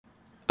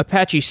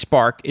Apache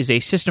Spark is a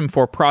system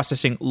for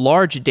processing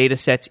large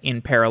datasets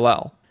in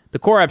parallel. The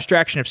core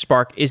abstraction of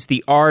Spark is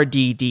the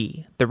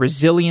RDD, the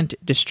Resilient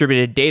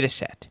Distributed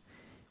Dataset,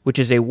 which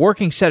is a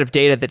working set of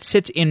data that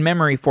sits in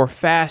memory for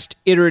fast,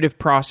 iterative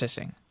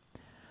processing.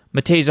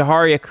 Matei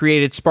Zaharia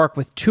created Spark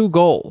with two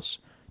goals: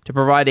 to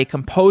provide a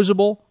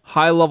composable,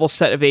 high-level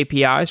set of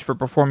APIs for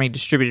performing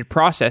distributed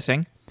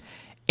processing,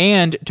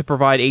 and to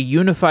provide a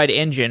unified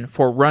engine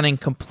for running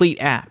complete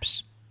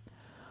apps.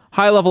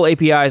 High-level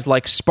APIs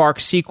like Spark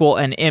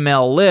SQL and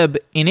MLlib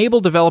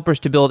enable developers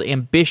to build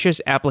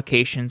ambitious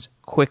applications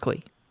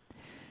quickly.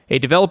 A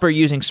developer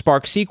using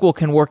Spark SQL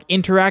can work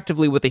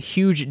interactively with a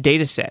huge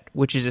dataset,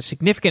 which is a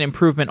significant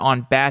improvement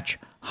on batch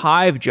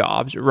Hive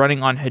jobs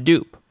running on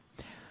Hadoop.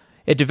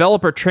 A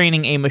developer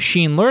training a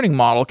machine learning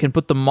model can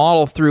put the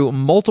model through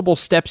multiple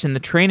steps in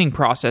the training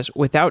process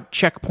without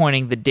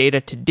checkpointing the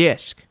data to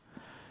disk.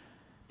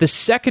 The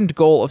second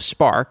goal of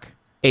Spark,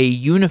 a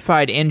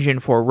unified engine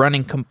for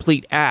running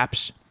complete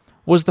apps,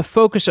 was the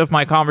focus of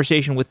my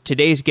conversation with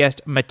today's guest,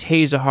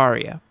 Matei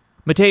Zaharia.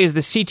 Matei is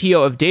the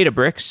CTO of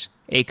Databricks,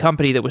 a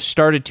company that was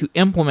started to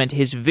implement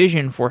his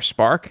vision for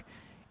Spark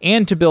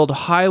and to build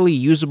highly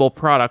usable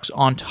products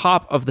on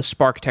top of the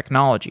Spark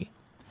technology.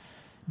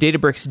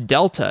 Databricks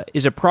Delta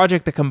is a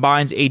project that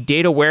combines a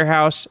data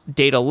warehouse,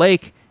 data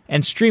lake,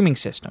 and streaming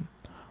system,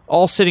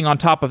 all sitting on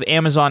top of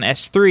Amazon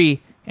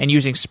S3 and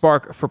using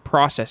Spark for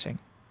processing.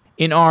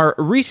 In our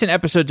recent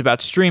episodes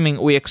about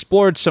streaming, we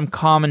explored some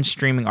common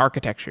streaming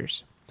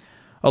architectures.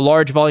 A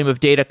large volume of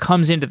data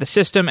comes into the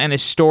system and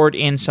is stored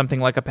in something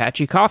like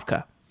Apache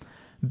Kafka.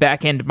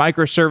 Backend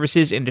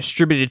microservices and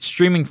distributed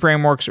streaming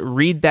frameworks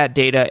read that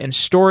data and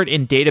store it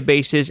in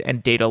databases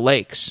and data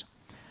lakes.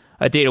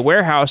 A data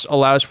warehouse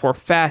allows for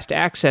fast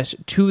access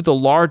to the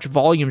large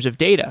volumes of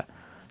data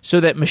so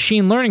that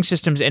machine learning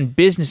systems and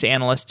business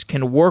analysts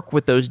can work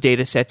with those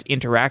datasets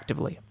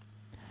interactively.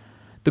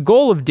 The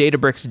goal of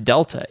Databricks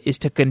Delta is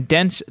to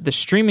condense the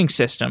streaming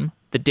system,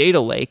 the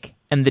data lake,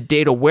 and the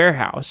data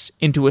warehouse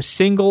into a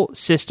single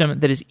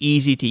system that is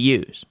easy to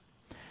use.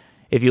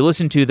 If you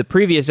listen to the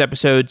previous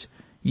episodes,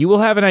 you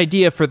will have an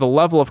idea for the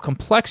level of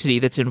complexity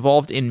that's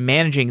involved in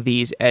managing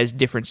these as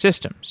different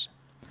systems.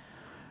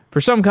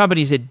 For some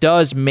companies, it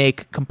does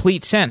make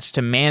complete sense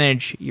to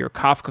manage your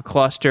Kafka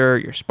cluster,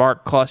 your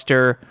Spark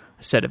cluster,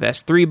 a set of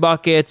S3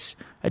 buckets,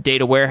 a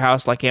data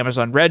warehouse like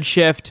Amazon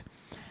Redshift.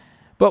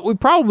 But we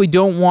probably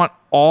don't want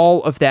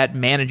all of that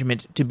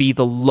management to be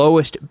the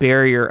lowest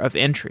barrier of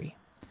entry.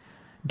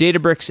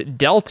 Databricks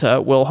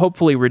Delta will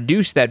hopefully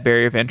reduce that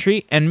barrier of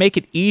entry and make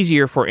it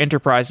easier for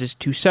enterprises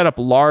to set up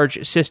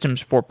large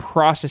systems for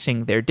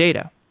processing their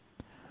data.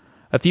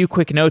 A few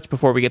quick notes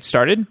before we get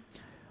started.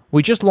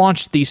 We just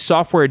launched the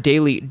Software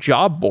Daily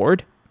job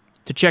board.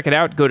 To check it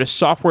out, go to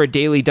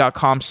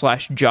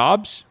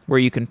softwaredaily.com/jobs, where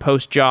you can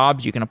post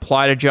jobs, you can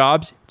apply to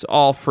jobs. It's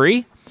all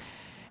free.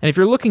 And if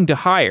you're looking to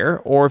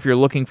hire, or if you're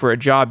looking for a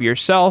job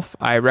yourself,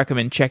 I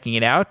recommend checking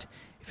it out.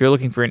 If you're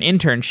looking for an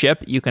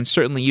internship, you can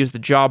certainly use the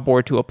job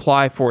board to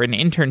apply for an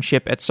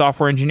internship at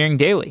Software Engineering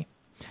Daily.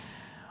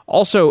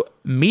 Also,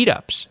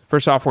 meetups for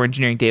Software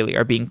Engineering Daily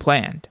are being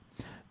planned.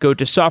 Go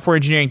to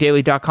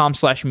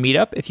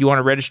softwareengineeringdaily.com/meetup if you want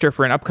to register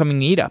for an upcoming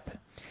meetup.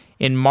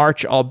 In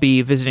March, I'll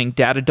be visiting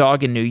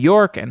Datadog in New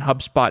York and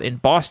HubSpot in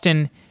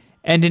Boston.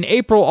 And in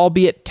April, I'll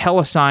be at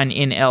Telesign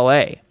in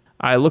LA.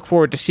 I look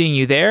forward to seeing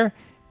you there.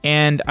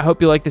 And I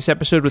hope you like this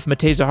episode with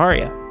Matei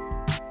Zaharia.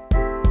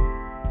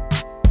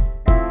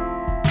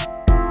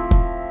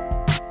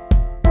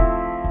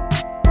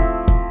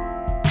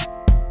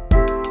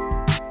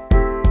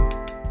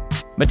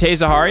 Matei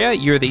Zaharia,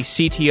 you're the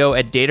CTO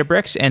at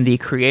Databricks and the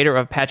creator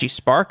of Apache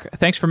Spark.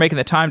 Thanks for making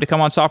the time to come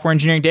on Software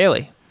Engineering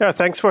Daily. Yeah,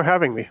 thanks for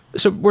having me.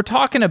 So we're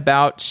talking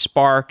about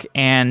Spark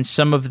and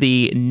some of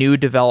the new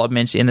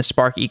developments in the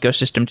Spark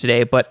ecosystem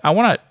today, but I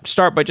want to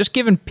start by just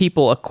giving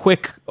people a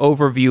quick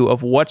overview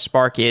of what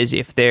Spark is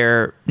if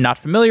they're not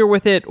familiar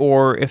with it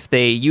or if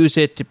they use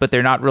it, but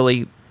they're not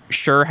really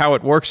sure how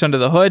it works under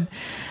the hood.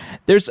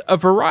 There's a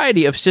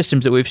variety of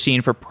systems that we've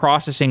seen for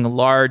processing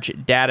large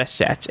data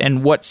sets,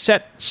 and what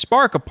set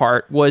Spark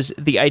apart was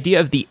the idea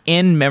of the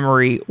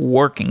in-memory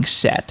working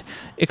set.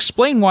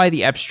 Explain why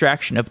the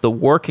abstraction of the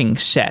working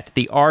set,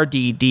 the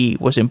RDD,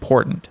 was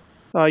important.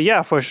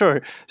 Yeah, for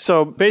sure.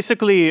 So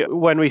basically,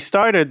 when we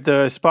started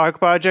the Spark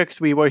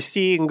project, we were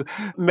seeing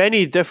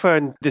many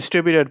different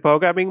distributed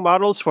programming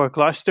models for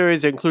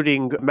clusters,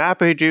 including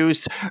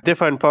MapReduce,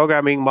 different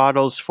programming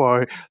models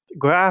for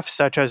graphs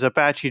such as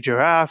Apache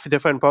Giraffe,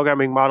 different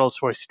programming models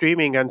for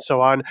streaming, and so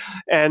on.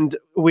 And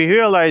we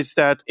realized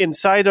that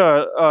inside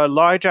a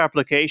large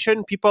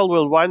application, people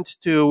will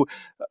want to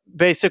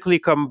basically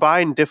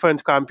combine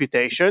different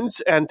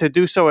computations and to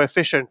do so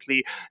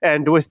efficiently.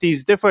 And with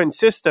these different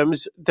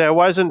systems, there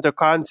wasn't the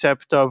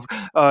concept of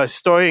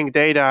storing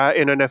data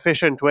in an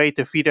efficient way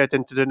to feed it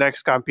into the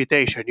next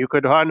computation. You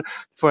could run,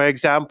 for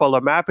example,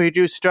 a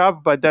MapReduce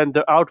job, but then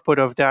the output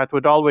of that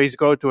would always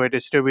go to a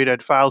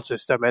distributed file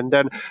system. And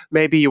then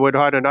maybe you would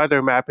run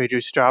another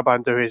MapReduce job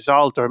on the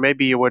result, or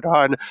maybe you would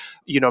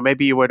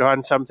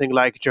run, something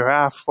like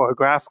Giraffe for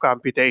graph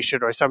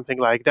computation or something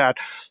like that.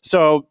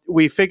 So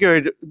we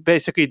figured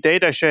basically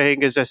data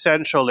sharing is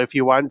essential if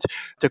you want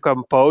to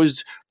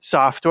compose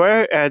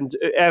software, and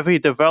every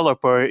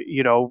developer,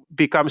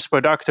 becomes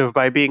productive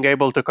by being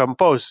able to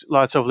compose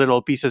lots of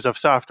little pieces of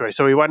software.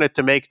 So we wanted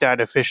to make that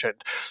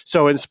efficient.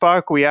 So in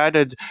Spark, we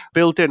added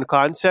built-in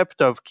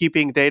concept of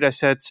keeping data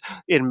sets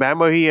in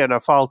memory in a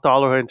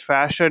fault-tolerant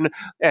fashion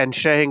and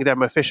sharing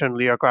them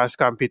efficiently across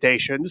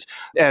computations.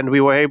 And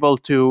we were able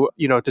to,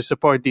 to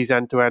support these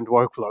end-to-end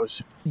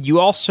workflows.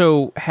 You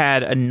also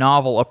had a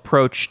novel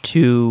approach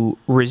to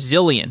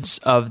resilience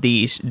of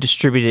these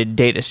distributed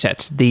data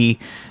sets. The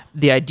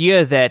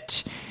idea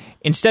that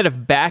instead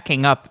of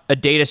backing up a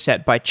data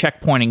set by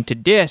checkpointing to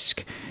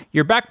disk,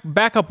 your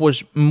backup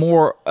was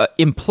more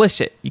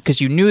implicit, because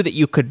you knew that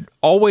you could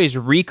always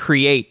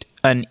recreate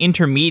an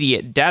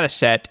intermediate data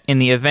set in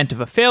the event of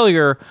a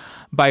failure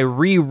by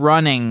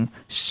rerunning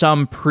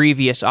some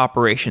previous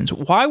operations.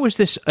 Why was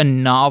this a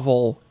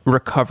novel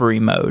recovery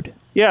mode?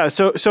 Yeah,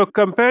 so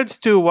compared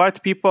to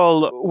what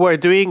people were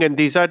doing in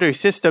these other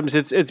systems,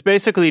 it's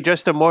basically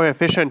just a more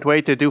efficient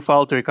way to do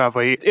fault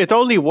recovery. It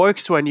only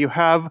works when you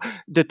have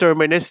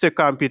deterministic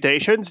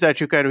computations that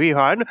you can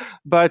rerun,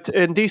 but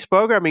in these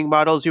programming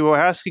models, you were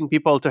asking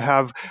people to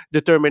have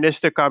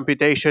deterministic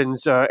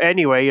computations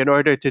anyway in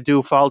order to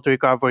do fault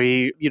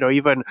recovery,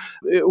 even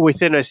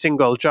within a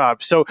single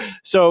job. So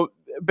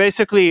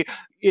basically,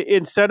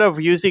 instead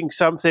of using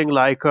something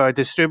like a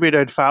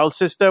distributed file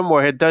system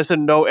where it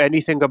doesn't know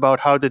anything about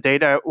how the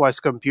data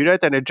was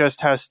computed and it just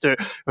has to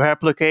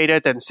replicate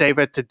it and save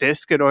it to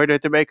disk in order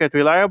to make it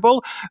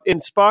reliable, in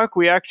Spark,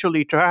 we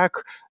actually track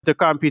the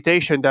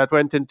computation that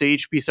went into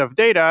each piece of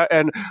data.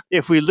 And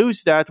if we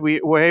lose that, we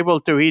were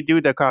able to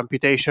redo the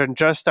computation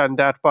just on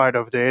that part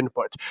of the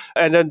input.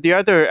 And then the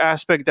other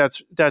aspect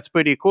that's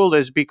pretty cool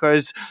is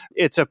because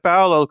it's a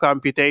parallel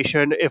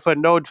computation, if a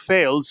node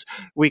fails,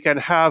 we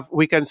can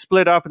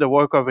split up the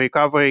work of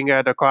recovering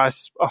it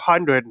across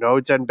 100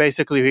 nodes and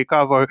basically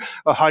recover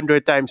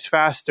 100 times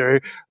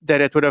faster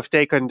than it would have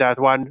taken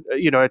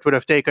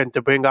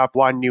to bring up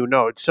one new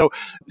node. So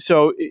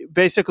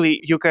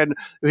basically you can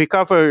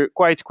recover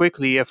quite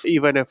quickly if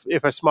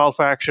a small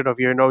fraction of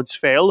your nodes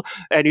fail,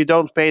 and you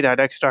don't pay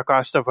that extra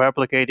cost of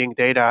replicating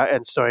data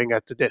and storing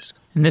it to disk.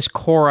 And this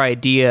core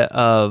idea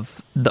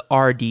of the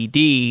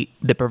RDD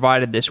that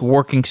provided this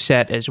working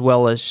set as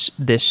well as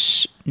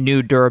this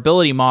new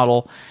durability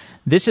model,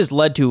 this has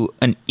led to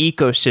an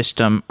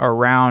ecosystem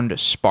around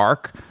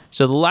Spark.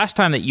 So the last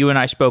time that you and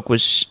I spoke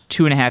was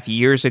 2.5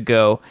 years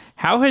ago.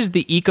 How has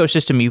the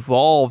ecosystem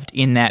evolved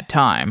in that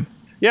time?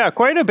 Yeah,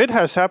 quite a bit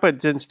has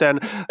happened since then.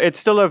 It's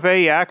still a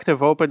very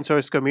active open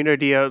source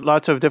community.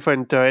 Lots of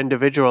different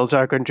individuals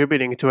are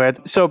contributing to it.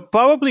 So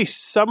probably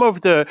some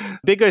of the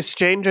biggest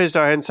changes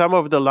are in some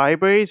of the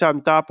libraries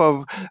on top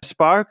of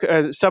Spark.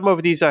 Some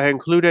of these are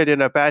included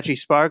in Apache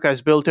Spark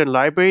as built-in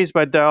libraries,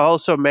 but there are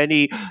also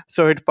many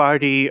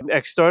third-party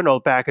external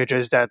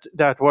packages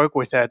that work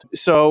with it.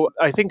 So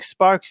I think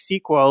Spark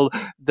SQL,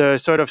 the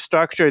sort of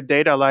structured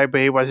data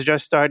library, was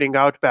just starting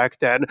out back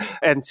then.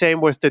 And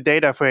same with the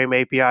data frame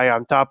API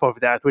on top of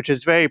that, which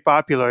is very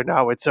popular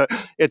now. It's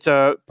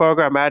a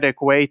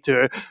programmatic way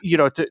to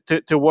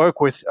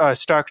work with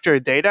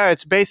structured data.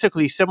 It's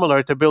basically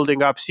similar to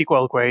building up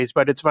SQL queries,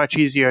 but it's much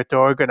easier to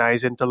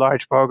organize into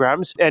large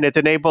programs, and it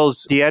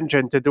enables the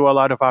engine to do a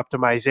lot of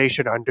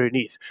optimization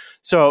underneath.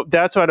 So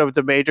that's one of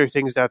the major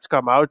things that's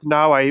come out.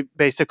 Now a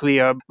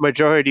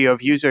majority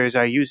of users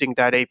are using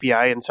that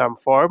API in some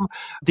form.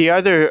 The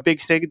other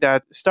big thing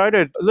that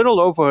started a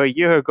little over a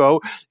year ago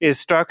is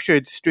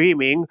structured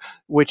streaming,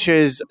 which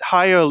is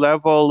higher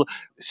level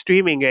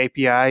streaming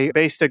API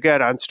based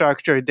again on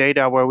structured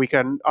data where we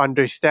can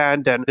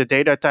understand the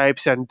data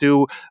types and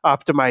do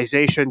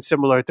optimization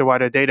similar to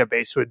what a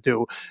database would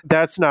do.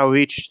 That's now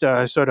reached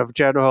sort of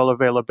general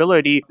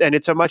availability, and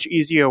it's a much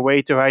easier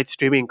way to write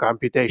streaming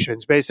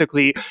computations.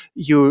 Basically,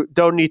 you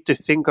don't need to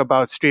think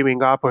about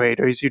streaming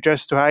operators. You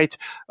just write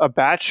a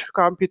batch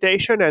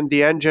computation and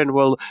the engine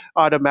will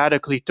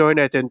automatically turn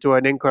it into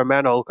an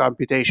incremental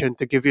computation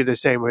to give you the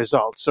same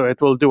result. So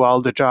it will do all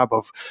the job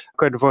of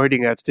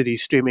converting it to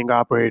these streaming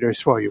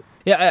operators for you.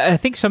 Yeah, I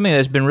think something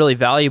that's been really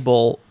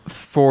valuable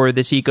for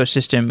this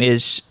ecosystem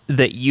is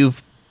that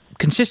you've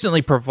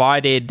consistently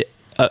provided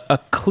a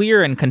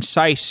clear and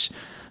concise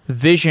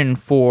vision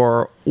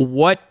for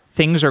what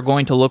things are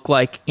going to look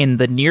like in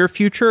the near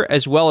future,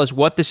 as well as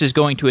what this is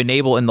going to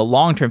enable in the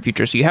long-term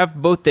future. So you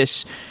have both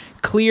this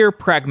clear,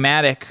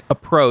 pragmatic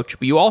approach,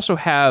 but you also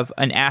have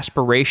an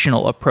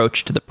aspirational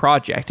approach to the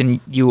project. And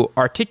you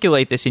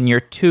articulate this in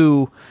your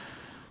two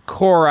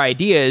core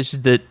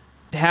ideas, that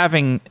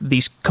having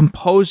these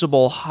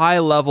composable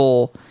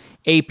high-level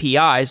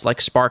APIs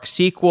like Spark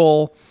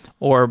SQL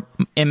or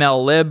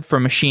MLlib for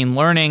machine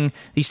learning,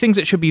 these things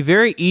that should be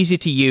very easy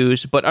to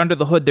use, but under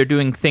the hood, they're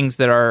doing things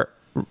that are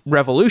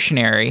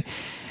revolutionary.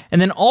 And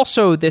then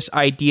also this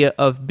idea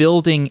of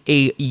building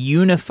a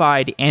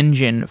unified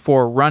engine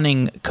for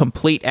running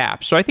complete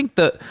apps. So I think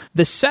the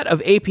set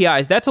of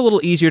APIs, that's a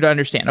little easier to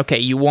understand. Okay,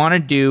 you want to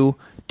do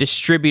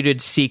distributed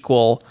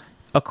SQL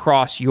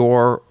across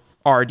your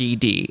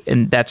RDD,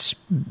 and that's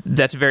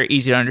very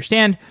easy to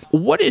understand.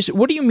 What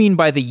do you mean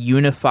by the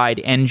unified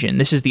engine?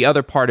 This is the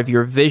other part of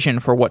your vision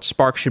for what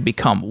Spark should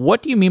become.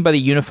 What do you mean by the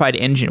unified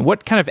engine?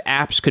 What kind of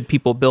apps could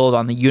people build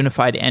on the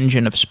unified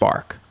engine of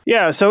Spark?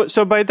 Yeah, so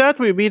by that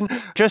we mean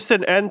just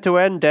an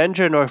end-to-end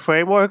engine or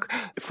framework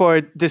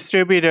for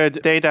distributed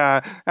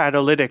data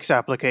analytics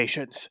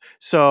applications.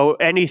 So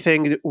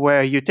anything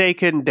where you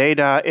take in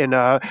data in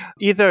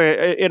either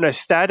in a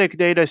static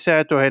data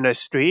set or in a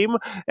stream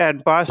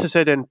and process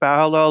it in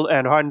parallel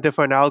and run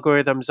different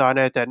algorithms on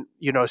it and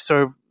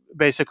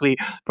basically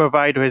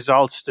provide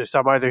results to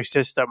some other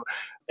system.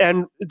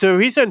 And the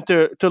reason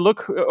to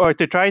look or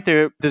to try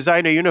to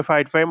design a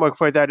unified framework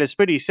for that is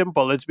pretty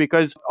simple. It's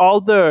because all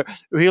the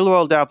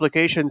real-world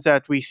applications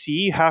that we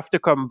see have to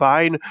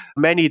combine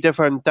many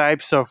different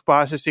types of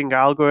processing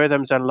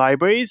algorithms and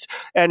libraries.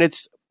 And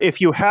if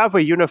you have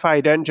a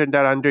unified engine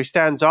that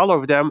understands all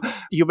of them,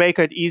 you make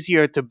it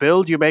easier to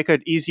build, you make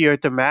it easier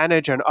to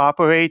manage and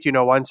operate,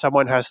 once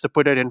someone has to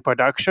put it in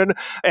production.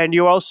 And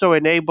you also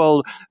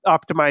enable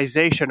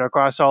optimization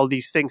across all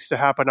these things to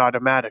happen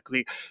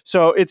automatically.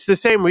 So it's the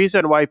same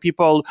reason why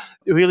people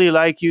really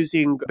like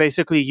using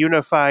basically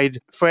unified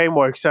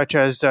frameworks such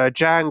as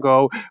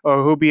Django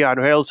or Ruby on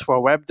Rails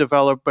for web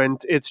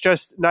development. It's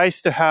just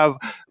nice to have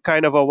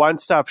kind of a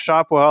one-stop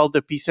shop where all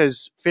the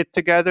pieces fit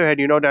together and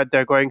you know that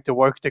they're going to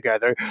work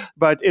together.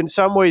 But in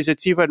some ways,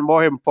 it's even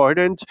more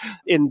important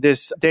in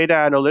this data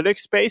analytics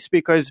space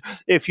because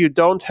if you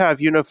don't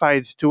have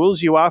unified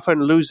tools, you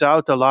often lose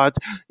out a lot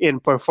in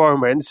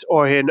performance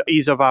or in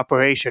ease of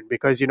operation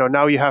because,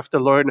 now you have to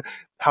learn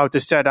how to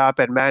set up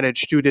and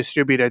manage two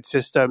distributed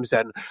systems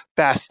and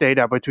pass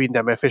data between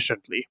them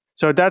efficiently.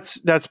 So that's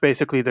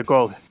basically the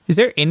goal. Is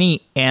there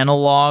any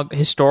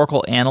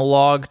historical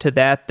analog to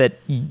that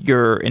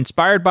you're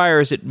inspired by, or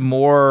is it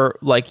more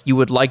like you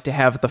would like to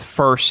have the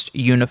first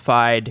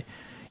unified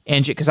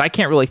engine? Because I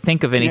can't really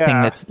think of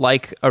anything that's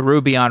like a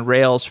Ruby on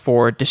Rails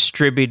for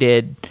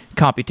distributed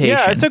computation.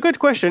 Yeah, it's a good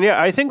question.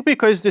 Yeah, I think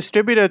because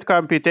distributed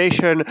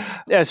computation,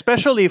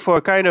 especially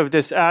for kind of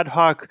this ad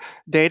hoc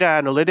data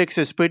analytics,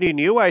 is pretty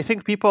new. I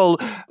think people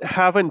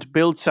haven't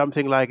built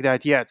something like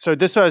that yet. So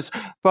this was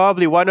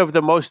probably one of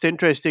the most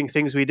interesting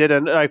things we did,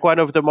 and like one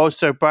of the most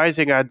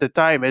surprising at the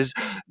time is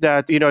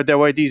that, there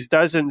were these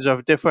dozens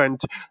of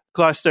different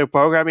cluster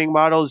programming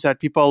models that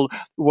people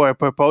were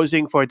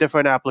proposing for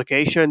different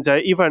applications.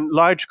 Even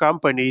large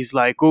companies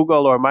like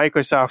Google or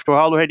Microsoft were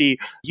already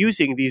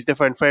using these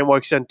different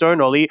frameworks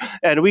internally.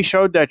 And we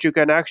showed that you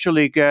can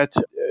actually get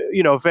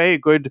very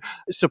good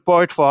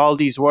support for all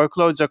these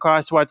workloads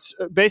across what's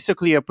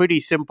basically a pretty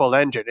simple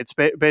engine. It's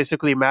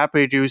basically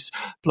MapReduce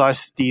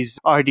plus these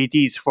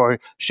RDDs for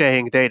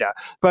sharing data.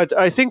 But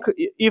I think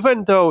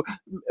even though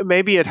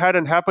maybe it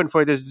hadn't happened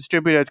for this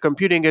distributed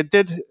computing, it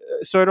did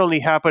certainly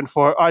happen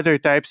for other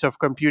types of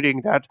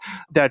computing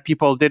that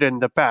people did in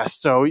the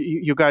past. So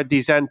you got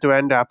these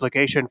end-to-end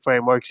application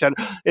frameworks, and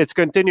it's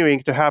continuing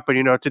to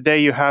happen. Today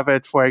you have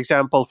it, for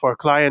example, for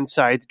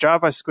client-side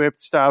JavaScript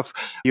stuff.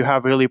 You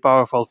have really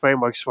powerful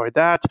frameworks for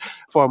that,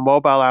 for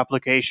mobile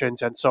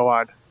applications, and so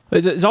on.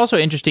 It's also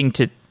interesting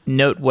to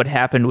note what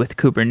happened with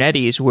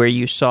Kubernetes, where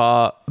you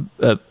saw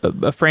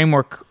a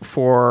framework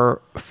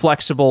for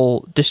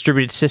flexible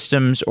distributed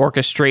systems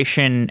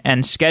orchestration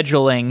and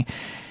scheduling,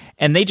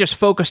 and they just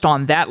focused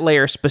on that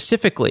layer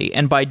specifically.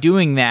 And by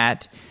doing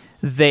that,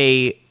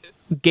 they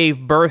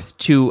gave birth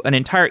to an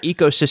entire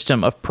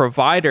ecosystem of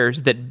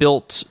providers that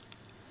built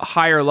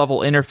higher level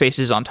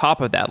interfaces on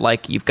top of that.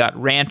 Like you've got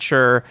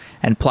Rancher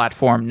and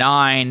Platform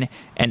 9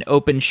 and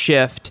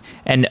OpenShift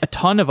and a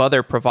ton of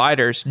other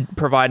providers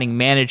providing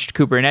managed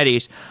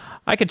Kubernetes.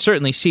 I could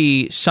certainly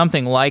see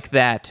something like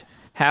that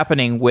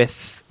happening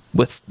with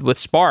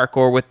Spark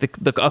or with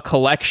a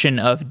collection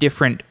of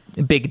different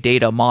big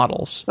data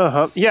models.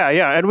 Yeah.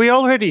 And we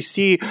already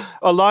see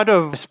a lot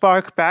of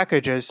Spark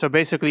packages, so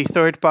basically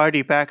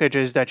third-party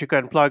packages that you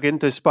can plug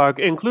into Spark,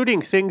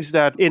 including things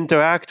that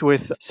interact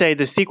with, say,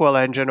 the SQL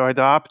engine or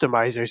the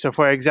optimizer. So,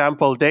 for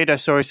example, data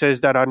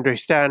sources that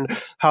understand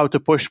how to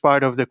push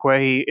part of the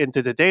query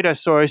into the data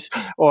source,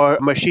 or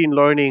machine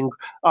learning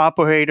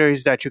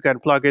operators that you can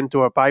plug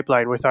into a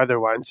pipeline with other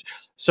ones.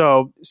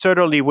 So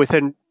certainly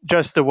within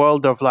just the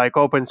world of like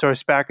open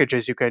source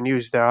packages you can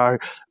use, there are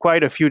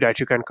quite a few that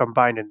you can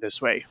combine in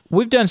this way.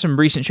 We've done some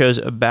recent shows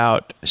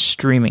about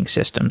streaming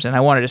systems, and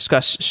I want to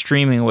discuss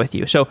streaming with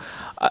you. So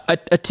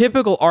a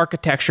typical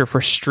architecture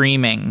for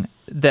streaming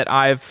that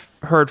I've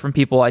heard from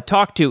people I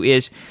talk to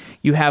is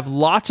you have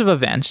lots of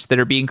events that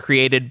are being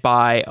created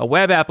by a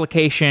web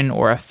application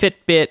or a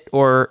Fitbit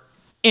or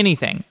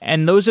anything.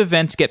 And those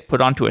events get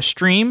put onto a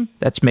stream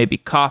that's maybe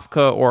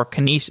Kafka or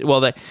Kinesis.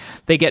 Well,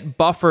 they get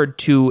buffered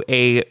to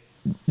a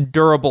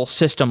durable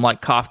system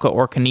like Kafka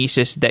or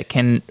Kinesis that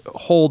can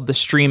hold the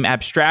stream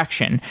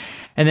abstraction.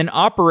 And then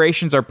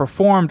operations are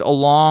performed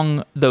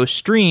along those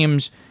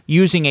streams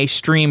using a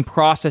stream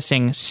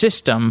processing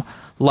system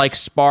like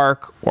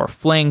Spark or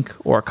Flink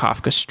or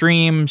Kafka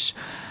Streams.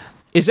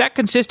 Is that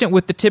consistent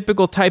with the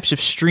typical types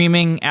of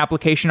streaming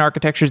application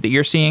architectures that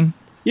you're seeing?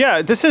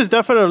 Yeah, this is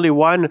definitely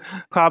one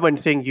common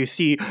thing you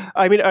see.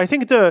 I mean, I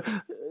think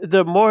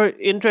the more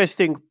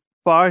interesting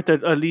part,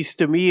 at least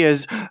to me,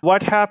 is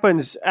what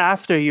happens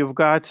after you've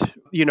got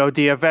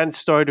the event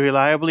stored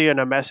reliably in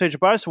a message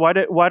bus. What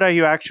are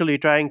you actually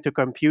trying to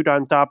compute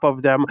on top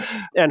of them,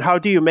 and how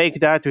do you make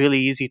that really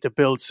easy to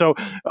build? So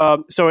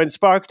in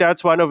Spark,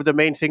 that's one of the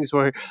main things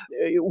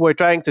we're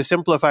trying to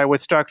simplify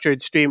with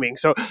structured streaming.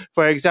 So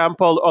for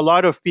example, a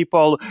lot of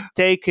people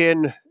take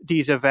in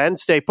these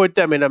events, they put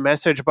them in a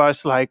message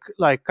bus like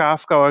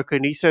Kafka or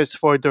Kinesis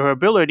for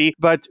durability,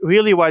 but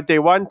really what they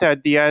want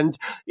at the end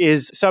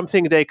is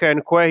something they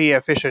can query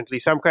efficiently,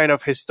 some kind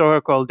of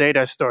historical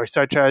data store,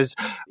 such as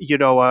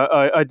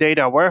a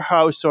data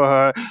warehouse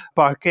or a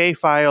Parquet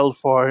file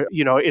for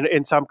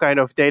in some kind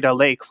of data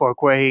lake for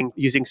querying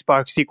using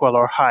Spark SQL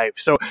or Hive.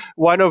 So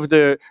one of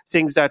the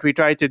things that we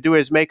try to do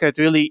is make it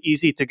really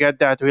easy to get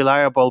that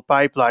reliable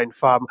pipeline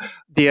from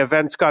the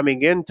events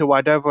coming in to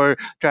whatever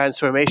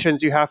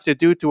transformations you have to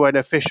do to an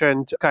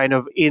efficient kind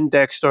of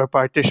indexed or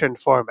partitioned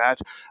format.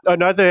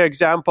 Another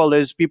example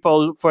is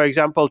people, for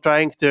example,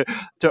 trying to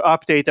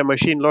update a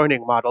machine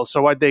learning model.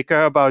 So what they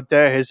care about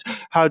there is,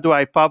 how do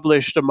I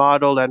publish the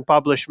model and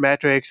publish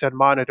metrics and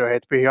monitor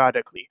it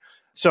periodically?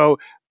 So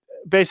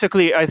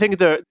basically, I think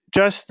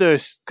just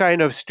the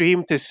kind of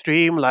stream to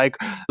stream, like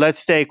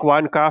let's take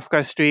one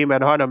Kafka stream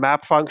and run a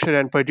map function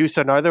and produce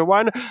another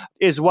one,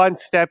 is one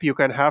step you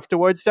can have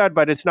towards that,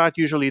 but it's not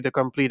usually the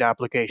complete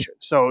application.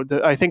 So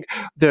I think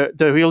the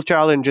real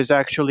challenge is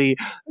actually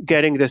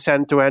getting this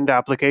end-to-end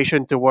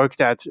application to work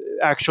that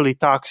actually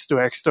talks to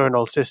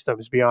external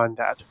systems beyond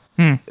that.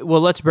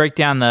 Well, let's break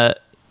down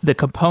the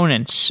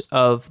components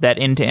of that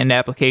end-to-end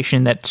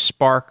application that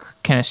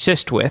Spark can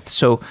assist with.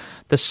 So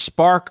the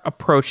Spark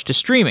approach to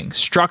streaming,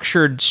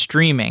 structured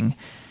streaming,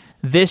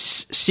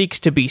 this seeks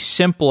to be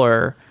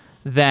simpler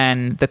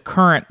than the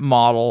current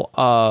model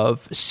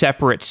of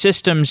separate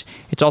systems.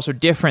 It's also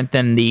different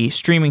than the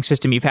streaming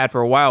system you've had for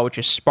a while, which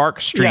is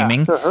Spark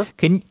Streaming. Yeah, uh-huh.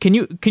 Can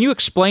you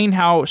explain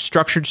how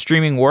structured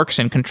streaming works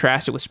and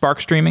contrast it with Spark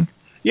Streaming?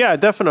 Yeah,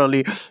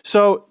 definitely.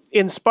 So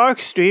in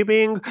Spark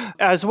Streaming,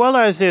 as well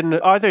as in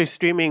other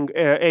streaming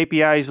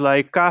APIs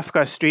like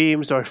Kafka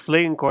Streams or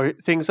Flink or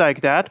things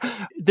like that,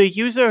 the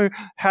user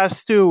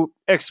has to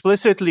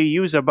explicitly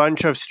use a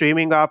bunch of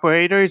streaming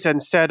operators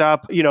and set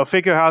up,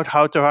 figure out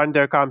how to run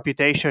their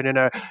computation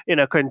in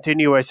a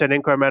continuous and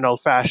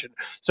incremental fashion.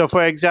 So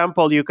for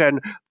example, you can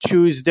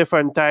choose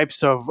different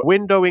types of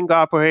windowing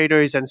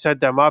operators and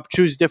set them up,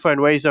 choose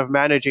different ways of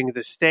managing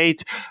the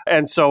state,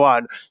 and so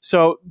on.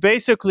 So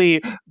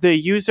basically, the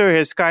user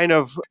is kind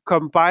of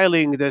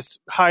compiling this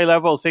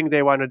high-level thing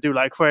they want to do.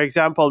 Like, for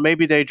example,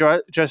 maybe they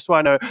just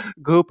want to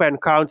group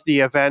and count the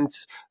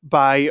events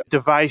by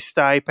device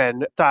type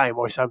and time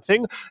or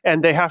something,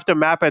 and they have to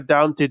map it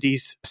down to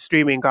these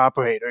streaming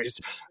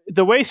operators.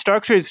 The way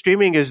structured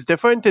streaming is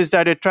different is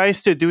that it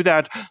tries to do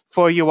that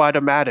for you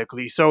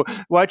automatically. So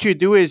what you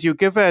do is you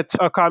give it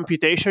a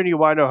computation you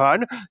want to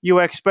run, you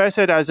express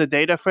it as a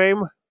data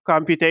frame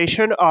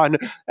computation on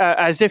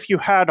as if you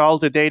had all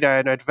the data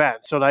in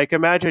advance. So like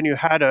imagine you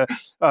had a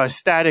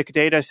static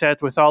data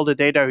set with all the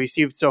data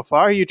received so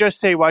far. You just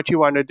say what you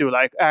want to do,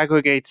 like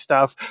aggregate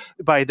stuff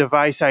by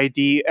device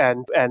ID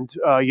and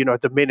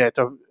the minute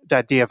of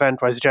that the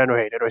event was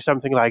generated or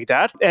something like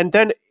that. And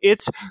then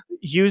it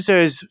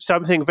uses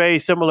something very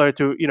similar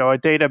to, a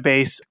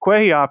database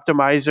query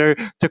optimizer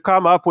to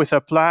come up with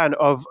a plan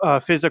of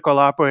physical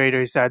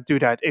operators that do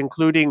that,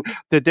 including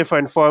the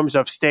different forms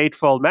of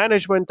stateful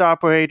management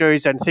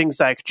operators and things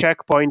like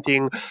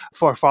checkpointing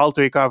for fault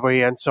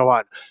recovery and so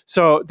on.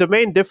 So the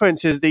main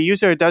difference is the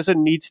user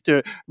doesn't need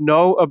to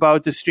know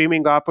about the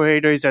streaming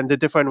operators and the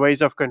different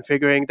ways of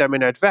configuring them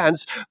in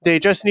advance. They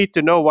just need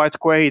to know what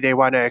query they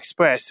want to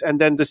express,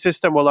 and then the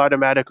system will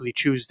automatically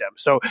choose them.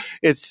 So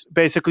it's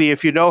basically,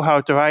 if you know how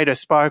to write a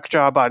Spark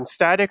job on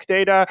static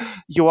data,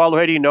 you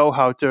already know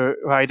how to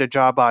write a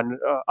job on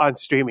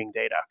streaming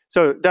data.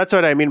 So that's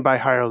what I mean by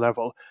higher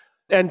level.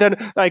 And then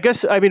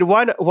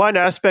one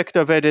aspect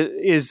of it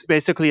is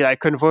basically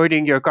like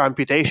converting your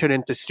computation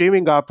into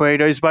streaming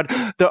operators. But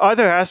the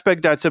other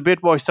aspect that's a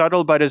bit more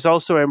subtle but is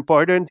also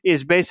important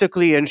is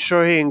basically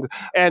ensuring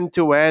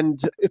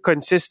end-to-end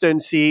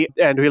consistency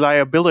and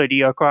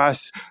reliability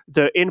across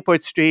the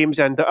input streams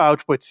and the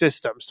output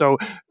system. So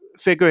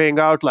figuring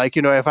out, like,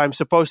 if I'm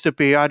supposed to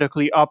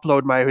periodically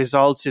upload my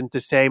results into,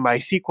 say,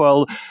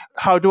 MySQL,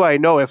 how do I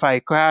know if I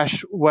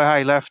crash where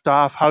I left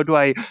off? How do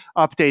I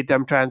update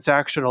them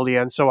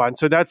transactionally and so on?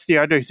 So that's the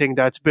other thing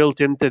that's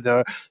built into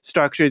the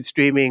structured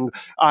streaming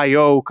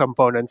I/O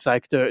components,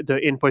 like the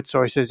input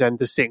sources and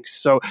the sinks.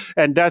 So,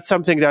 and that's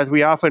something that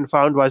we often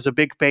found was a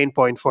big pain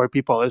point for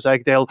people. Is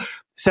like they'll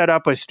set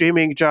up a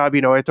streaming job,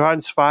 it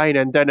runs fine,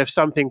 and then if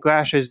something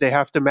crashes, they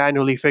have to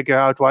manually figure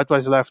out what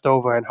was left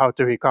over and how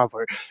to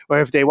recover. Or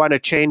if they want to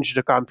change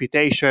the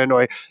computation,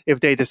 or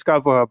if they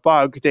discover a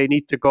bug, they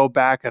need to go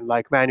back and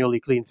like manually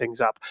clean things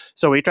up.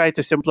 So we try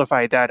to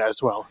simplify that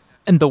as well.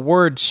 And the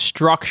word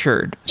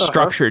structured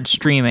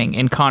streaming,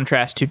 in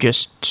contrast to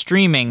just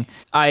streaming,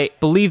 I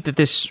believe that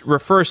this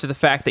refers to the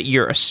fact that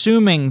you're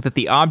assuming that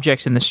the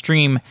objects in the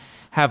stream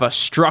have a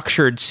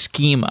structured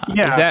schema.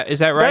 Yeah, is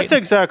that right? That's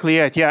exactly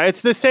it. Yeah,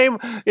 it's the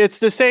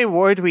same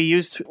word we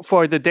used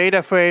for the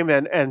data frame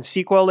and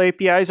SQL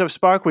APIs of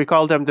Spark. We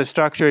call them the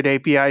structured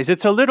APIs.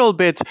 It's a little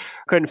bit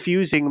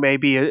confusing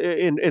maybe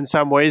in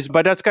some ways,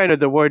 but that's kind of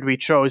the word we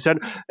chose.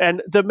 And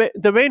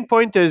the main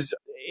point is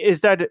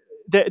that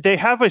they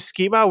have a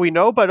schema, we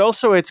know, but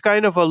also it's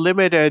kind of a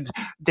limited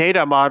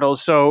data model.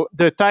 So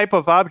the type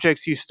of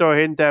objects you store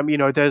in them,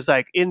 there's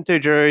like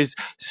integers,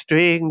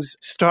 strings,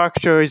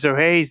 structures,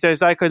 arrays.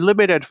 There's like a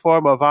limited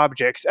form of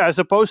objects, as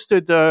opposed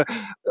to the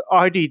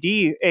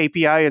RDD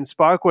API in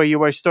Spark, where you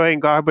were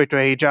storing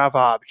arbitrary Java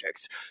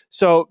objects.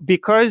 So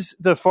because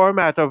the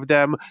format of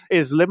them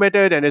is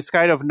limited and it's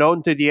kind of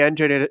known to the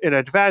engine in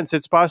advance,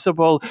 it's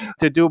possible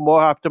to do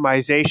more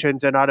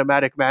optimizations and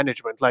automatic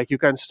management. Like you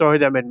can store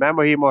them in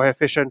memory more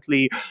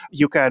efficiently.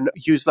 You can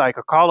use like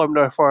a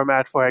columnar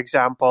format, for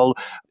example,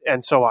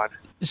 and so on.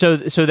 So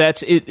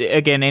that's it,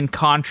 again, in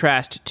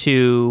contrast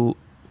to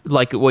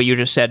like what you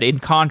just said, in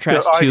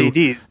contrast to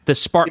the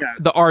Spark,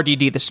 the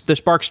RDD, the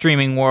Spark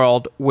streaming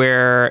world,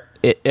 where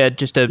it's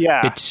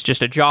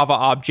just a Java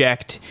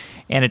object,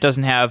 and it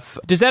doesn't have.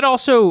 Does that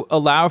also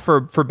allow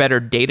for better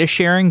data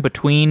sharing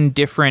between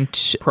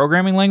different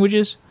programming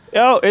languages?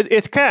 Oh,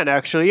 it can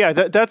actually. Yeah,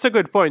 that's a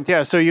good point.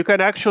 Yeah, so you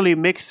can actually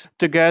mix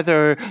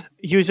together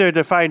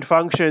user-defined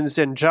functions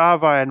in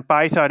Java and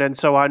Python and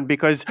so on,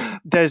 because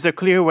there's a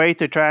clear way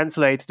to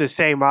translate the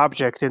same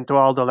object into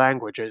all the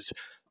languages.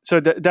 So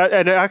that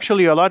and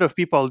actually a lot of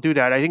people do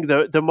that. I think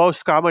the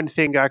most common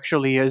thing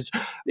actually is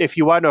if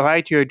you want to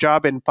write your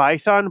job in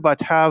Python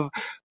but have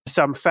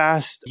some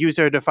fast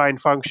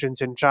user-defined functions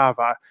in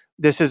Java,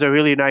 this is a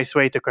really nice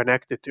way to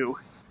connect the two.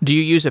 Do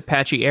you use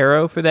Apache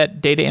Arrow for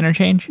that data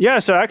interchange? Yeah,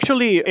 so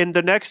actually in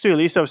the next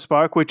release of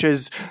Spark, which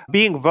is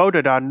being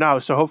voted on now,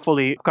 so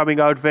hopefully coming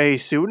out very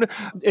soon,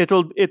 it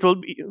will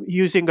be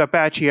using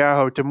Apache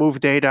Arrow to move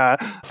data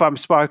from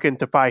Spark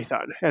into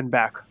Python and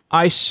back.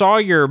 I saw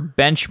your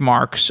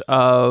benchmarks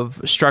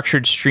of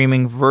structured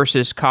streaming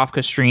versus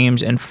Kafka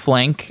Streams and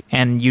Flink,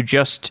 and you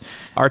just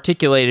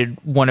articulated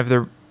one of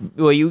the...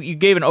 Well, you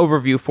gave an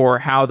overview for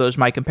how those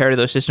might compare to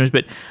those systems,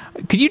 but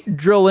could you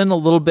drill in a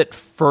little bit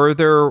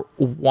further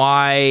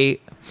why,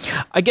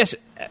 I guess,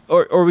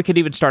 or we could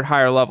even start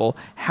higher level,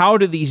 how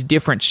do these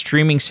different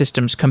streaming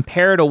systems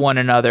compare to one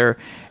another,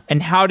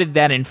 and how did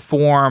that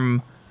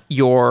inform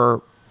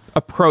your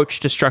approach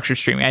to structured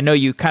streaming? I know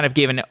you kind of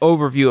gave an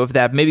overview of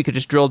that. Maybe you could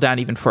just drill down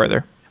even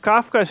further.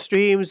 Kafka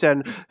Streams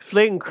and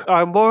Flink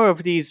are more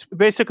of these,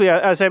 basically,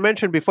 as I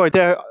mentioned before,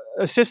 they're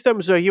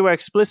systems where you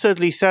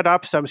explicitly set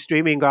up some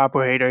streaming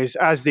operators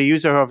as the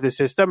user of the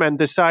system and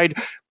decide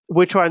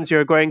which ones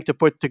you're going to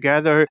put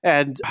together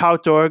and how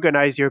to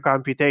organize your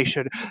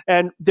computation.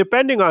 And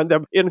depending on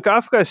them, in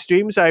Kafka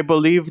Streams, I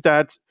believe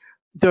that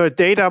the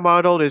data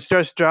model is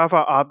just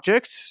Java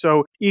objects.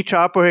 So each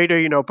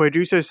operator,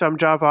 produces some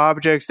Java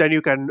objects, then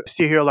you can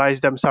serialize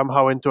them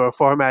somehow into a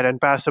format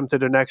and pass them to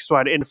the next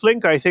one. In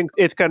Flink, I think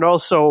it can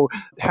also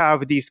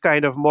have these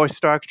kind of more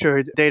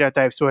structured data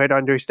types where it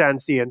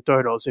understands the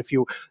internals if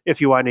you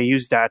want to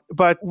use that.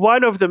 But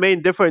one of the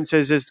main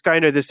differences is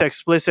kind of this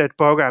explicit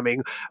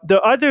programming. The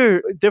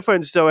other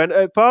difference, though, and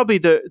probably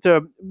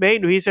the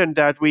main reason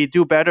that we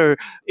do better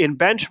in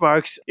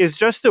benchmarks is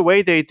just the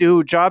way they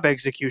do job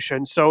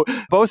execution. So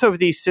both of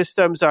these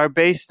systems are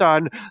based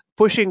on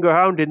pushing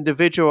around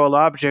individual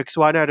objects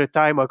one at a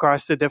time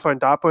across the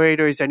different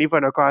operators and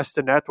even across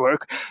the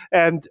network.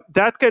 And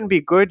that can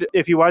be good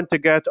if you want to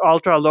get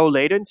ultra low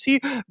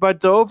latency, but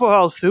the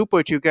overall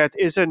throughput you get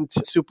isn't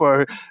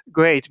super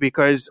great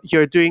because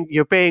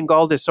you're paying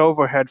all this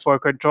overhead for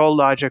control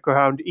logic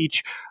around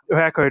each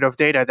record of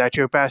data that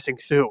you're passing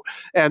through.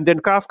 And in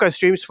Kafka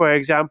Streams, for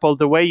example,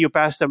 the way you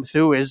pass them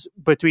through is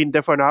between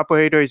different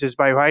operators is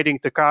by writing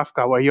to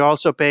Kafka, where you're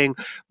also paying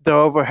the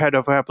overhead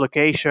of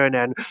replication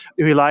and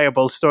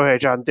reliable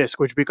storage on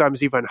disk, which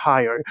becomes even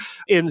higher.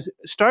 In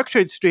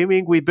structured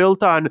streaming, we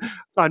built on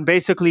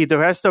basically the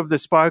rest of the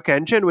Spark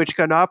engine, which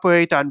can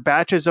operate on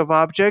batches of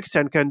objects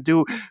and can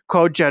do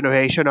code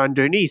generation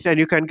underneath. And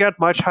you can get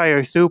much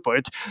higher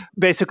throughput,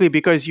 basically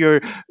because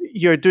you're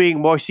you're doing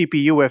more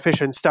CPU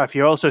efficient stuff.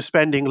 You're also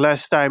spending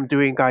less time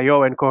doing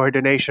I/O and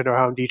coordination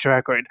around each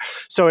record.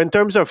 So in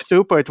terms of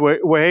throughput,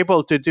 we're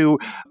able to do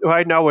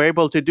right now. We're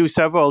able to do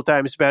several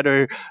times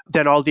better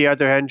than all the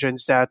other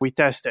engines that we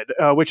tested,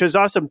 which is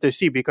awesome to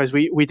see because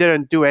we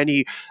didn't do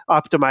any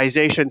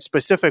optimization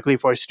specifically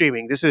for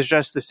streaming. This is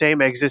just the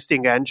same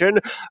existing engine.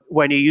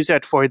 When you use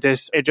it for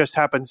this, it just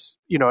happens.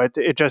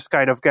 It just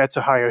kind of gets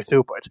a higher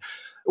throughput.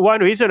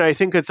 One reason I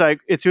think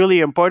it's really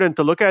important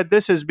to look at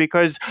this is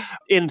because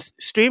in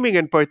streaming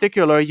in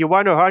particular, you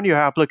want to run your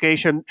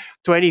application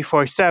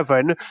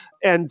 24/7.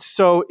 And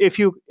so if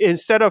you,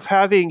 instead of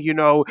having,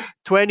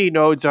 20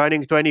 nodes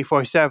running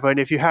 24/7,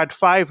 if you had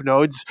 5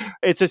 nodes,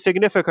 it's a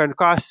significant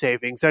cost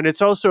savings. And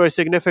it's also a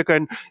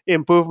significant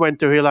improvement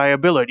to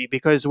reliability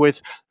because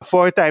with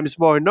 4 times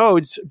more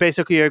nodes,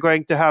 basically you're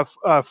going to have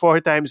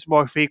 4 times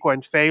more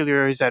frequent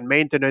failures and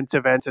maintenance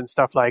events and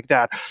stuff like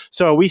that.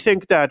 So we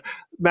think that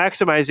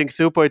maximizing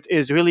throughput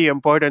is really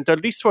important,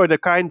 at least for the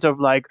kinds of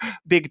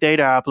big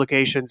data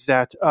applications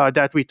that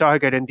we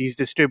target in these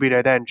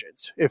distributed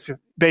engines. If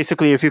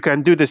you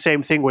can do the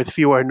same thing with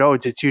fewer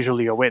nodes, it's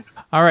usually a win.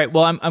 All right.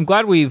 Well, I'm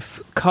glad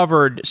we've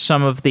covered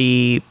some of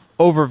the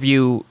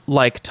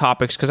overview-like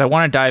topics because I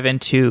want to dive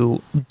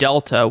into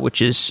Delta,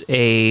 which is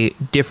a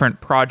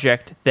different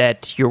project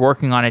that you're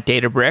working on at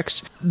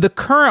Databricks. The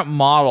current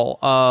model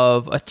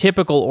of a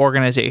typical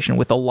organization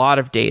with a lot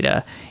of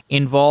data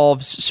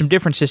involves some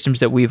different systems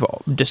that we've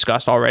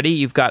discussed already.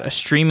 You've got a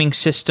streaming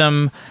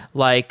system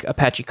like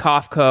Apache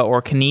Kafka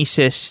or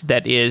Kinesis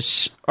that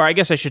is, or I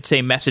guess I should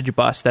say message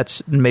bus.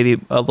 That's maybe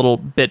a little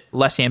bit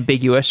less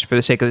ambiguous for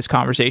the sake of this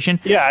conversation.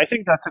 Yeah, I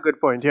think that's a good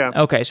point, yeah.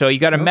 Okay, so you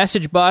got a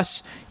message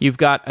bus, you've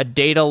got a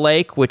data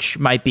lake, which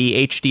might be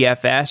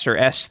HDFS or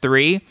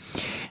S3,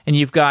 and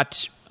you've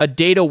got a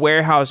data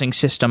warehousing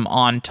system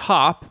on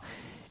top.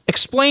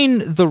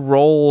 Explain the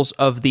roles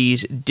of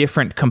these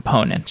different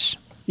components.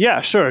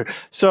 Yeah, sure.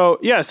 So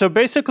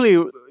basically,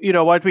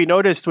 what we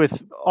noticed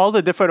with all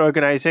the different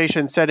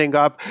organizations setting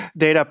up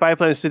data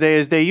pipelines today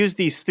is they use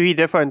these 3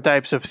 different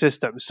types of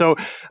systems. So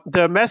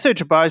the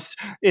message bus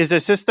is a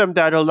system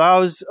that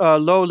allows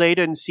low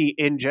latency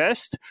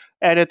ingest.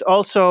 And it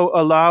also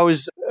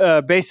allows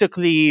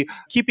basically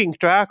keeping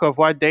track of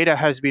what data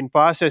has been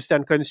processed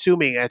and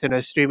consuming it in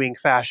a streaming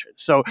fashion.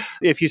 So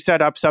if you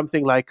set up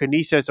something like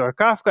Kinesis or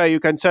Kafka, you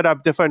can set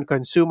up different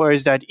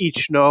consumers that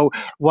each know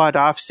what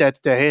offset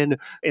they're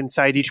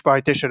inside each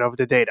partition of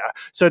the data.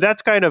 So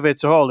that's kind of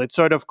its role. It's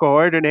sort of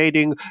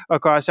coordinating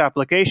across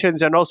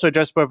applications and also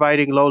just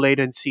providing low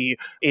latency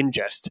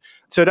ingest.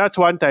 So that's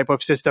one type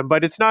of system,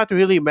 but it's not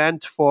really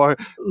meant for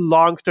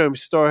long-term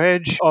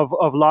storage of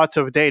lots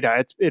of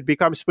data. It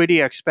becomes pretty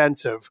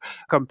expensive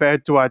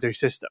compared to other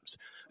systems.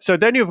 So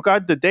then you've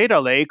got the data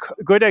lake.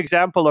 A good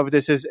example of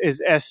this is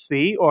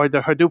S3 or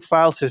the Hadoop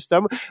file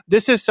system.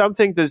 This is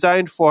something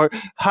designed for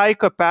high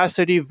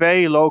capacity,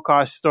 very low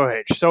cost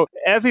storage. So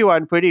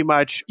everyone pretty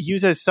much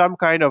uses some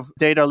kind of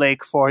data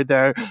lake for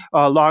their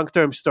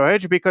long-term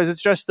storage because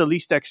it's just the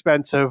least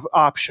expensive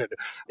option.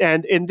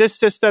 And in this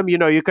system,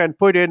 you can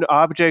put in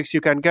objects,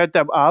 you can get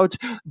them out,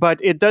 but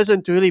it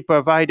doesn't really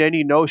provide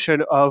any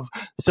notion of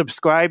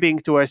subscribing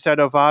to a set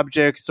of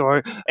objects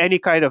or any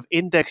kind of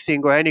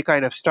indexing or any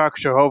kind of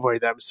structure over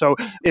them. So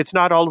it's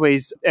not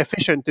always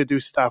efficient to do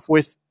stuff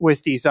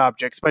with these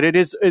objects, but it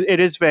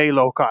is very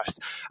low cost.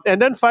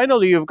 And then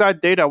finally, you've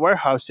got data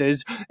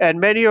warehouses, and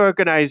many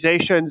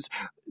organizations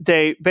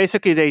they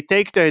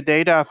take their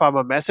data from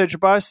a message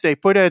bus, they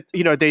put it,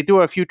 they do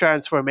a few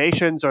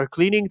transformations or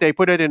cleaning, they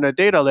put it in a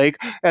data lake,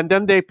 and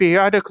then they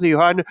periodically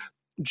run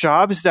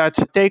jobs that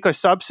take a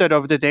subset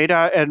of the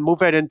data and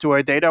move it into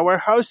a data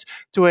warehouse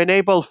to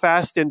enable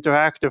fast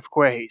interactive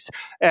queries.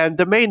 And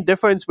the main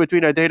difference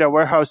between a data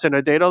warehouse and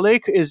a data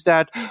lake is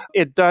that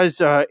it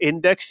does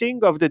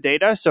indexing of the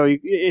data. So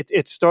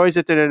it stores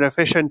it in an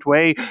efficient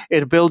way.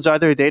 It builds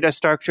other data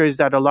structures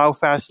that allow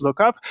fast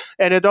lookup.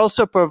 And it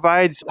also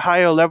provides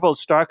higher level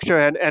structure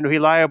and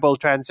reliable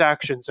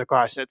transactions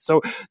across it.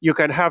 So you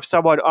can have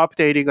someone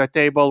updating a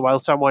table while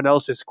someone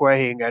else is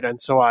querying it and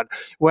so on.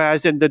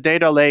 Whereas in the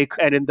data lake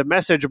and in the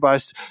message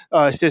bus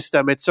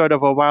system, it's sort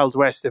of a wild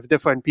west. If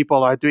different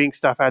people are doing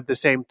stuff at the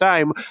same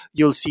time,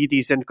 you'll see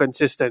these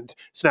inconsistent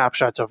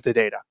snapshots of the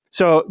data.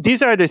 So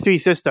these are the 3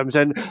 systems,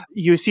 and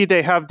you see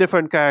they have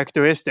different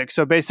characteristics.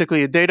 So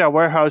basically, a data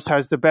warehouse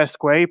has the best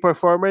query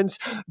performance,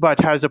 but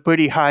has a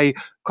pretty high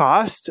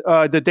cost.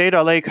 The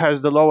data lake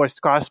has the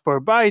lowest cost per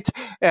byte,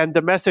 and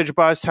the message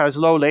bus has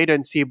low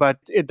latency, but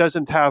it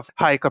doesn't have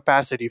high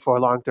capacity for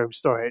long-term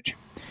storage.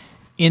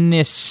 In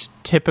this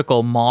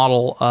typical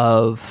model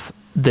of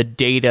the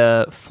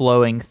data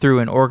flowing through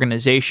an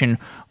organization,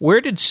 where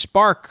did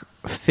Spark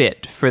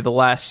fit for the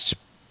last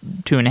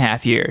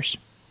 2.5 years?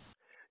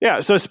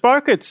 Yeah, so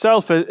Spark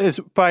itself is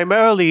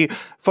primarily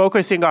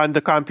focusing on the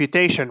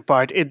computation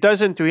part. It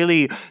doesn't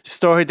really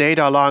store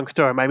data long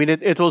term. I mean,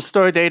 it will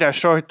store data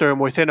short term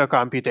within a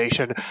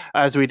computation,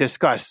 as we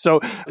discussed. So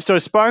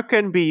Spark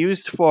can be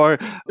used for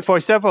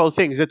several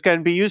things. It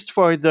can be used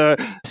for the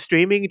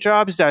streaming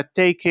jobs that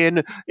take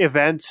in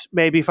events,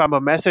 maybe from a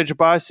message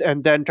bus,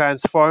 and then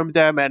transform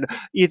them, and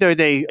either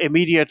they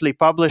immediately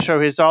publish a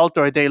result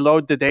or they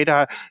load the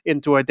data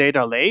into a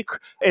data lake.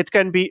 It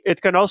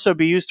can also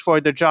be used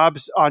for the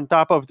jobs on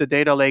top of the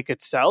data lake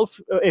itself,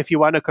 if you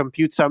want to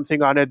compute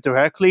something on it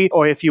directly,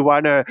 or if you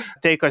want to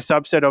take a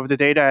subset of the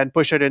data and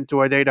push it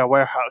into a data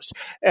warehouse.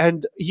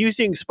 And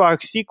using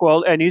Spark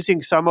SQL and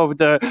using some of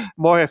the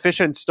more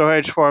efficient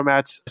storage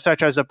formats,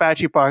 such as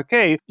Apache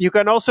Parquet, you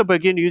can also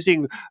begin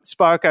using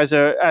Spark as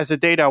a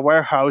data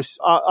warehouse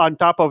on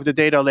top of the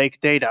data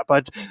lake data.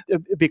 But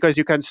because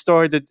you can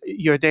store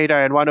your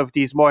data in one of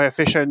these more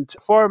efficient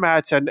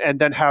formats and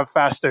then have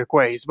faster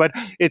queries. But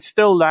it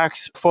still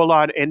lacks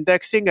full-on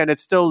indexing, and it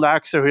still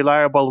lacks a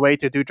reliable way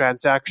to do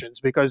transactions,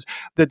 because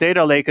the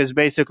data lake is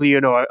basically,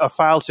 a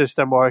file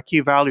system or a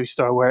key value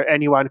store where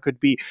anyone could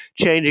be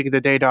changing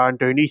the data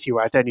underneath you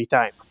at any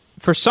time.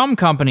 For some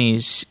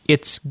companies,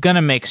 it's going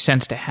to make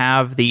sense to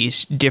have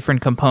these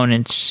different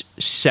components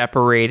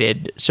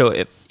separated.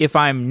 So if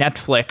I'm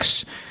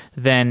Netflix,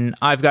 then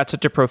I've got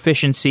such a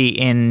proficiency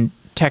in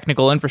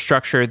technical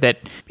infrastructure that,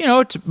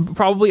 it's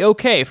probably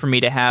okay for me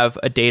to have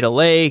a data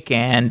lake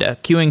and a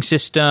queuing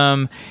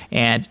system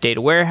and data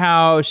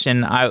warehouse,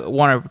 and I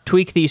want to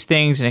tweak these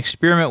things and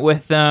experiment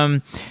with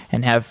them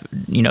and have,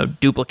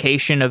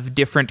 duplication of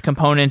different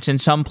components in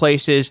some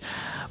places.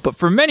 But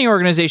for many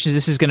organizations,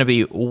 this is going to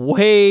be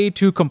way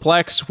too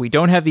complex. We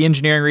don't have the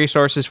engineering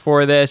resources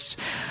for this.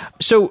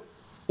 So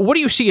what do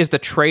you see as the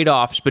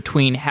trade-offs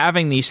between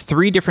having these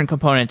three different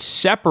components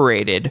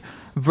separated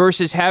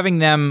versus having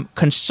them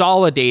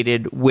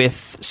consolidated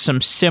with some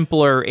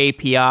simpler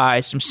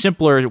APIs, some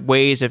simpler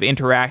ways of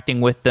interacting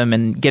with them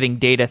and getting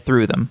data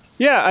through them?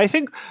 Yeah, I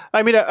think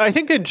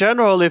in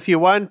general, if you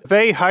want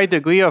very high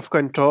degree of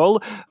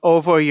control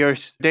over your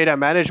data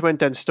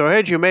management and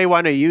storage, you may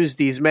want to use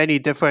these many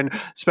different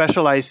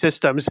specialized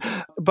systems.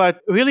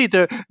 But really,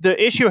 the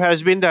issue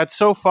has been that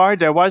so far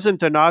there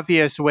wasn't an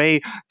obvious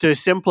way to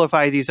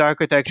simplify these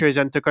architectures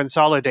and to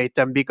consolidate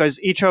them, because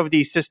each of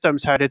these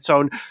systems had its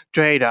own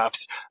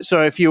trade-offs.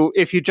 So if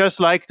you just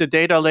like the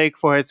data lake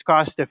for its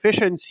cost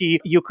efficiency,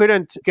 you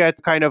couldn't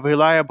get kind of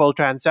reliable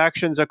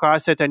transactions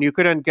across it, and you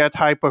couldn't get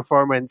high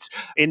performance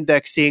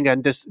indexing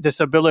and this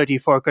ability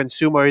for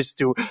consumers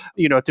to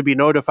be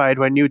notified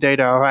when new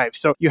data arrives.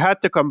 So you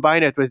had to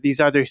combine it with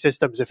these other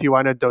systems if you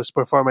wanted those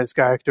performance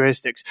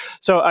characteristics.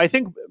 So I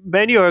think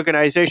many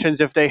organizations,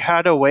 if they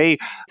had a way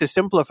to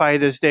simplify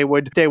this, they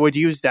would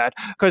use that.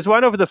 Because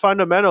one of the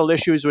fundamental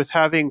issues with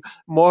having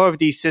more of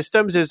these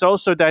systems is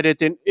also that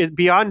it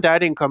beyond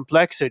adding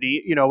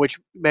complexity, which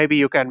maybe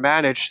you can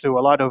manage through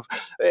a lot of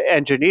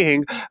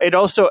engineering, it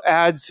also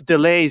adds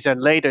delays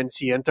and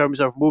latency in terms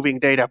of moving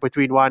data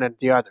between one and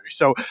the other.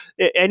 So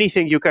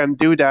anything you can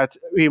do that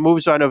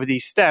removes one of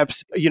these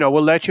steps,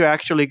 will let you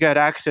actually get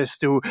access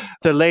to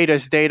the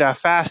latest data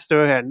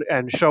faster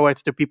and show it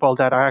to people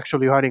that are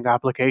actually running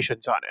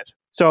applications on it.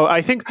 So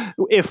I think,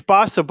 if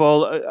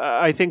possible,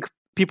 I think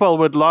people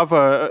would love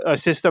a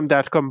system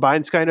that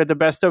combines kind of the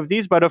best of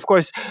these, but of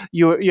course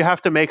you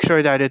have to make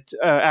sure that it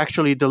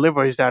actually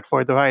delivers that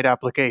for the right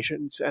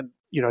applications, and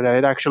that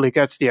it actually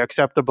gets the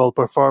acceptable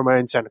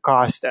performance and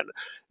cost and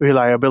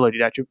reliability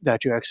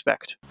that you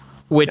expect.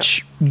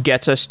 Which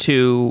gets us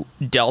to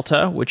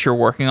Delta, which you're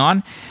working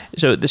on.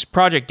 So this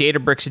project,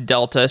 Databricks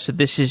Delta, so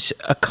this is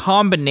a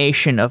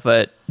combination of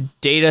a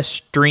data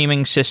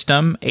streaming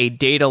system, a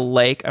data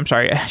lake,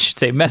 I should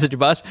say message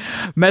bus,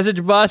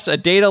 a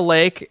data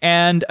lake,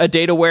 and a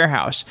data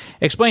warehouse.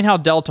 Explain how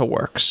Delta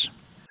works.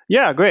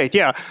 Yeah, great.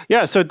 Yeah.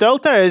 So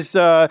Delta is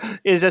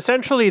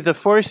essentially the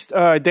first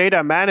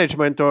data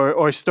management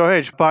or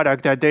storage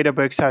product that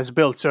Databricks has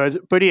built. So it's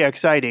pretty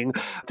exciting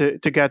to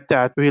get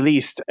that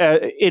released.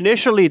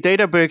 Initially,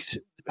 Databricks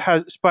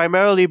has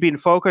primarily been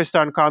focused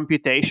on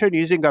computation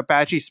using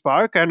Apache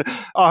Spark. And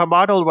our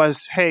model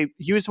was, hey,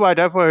 use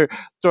whatever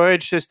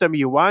storage system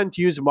you want,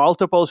 use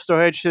multiple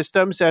storage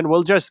systems, and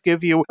we'll just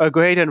give you a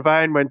great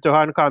environment to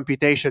run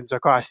computations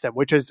across them,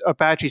 which is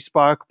Apache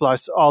Spark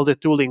plus all the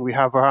tooling we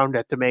have around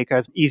it to make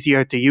it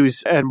easier to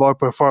use and more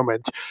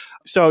performant.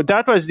 So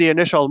that was the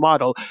initial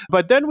model.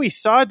 But then we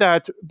saw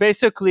that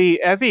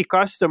basically every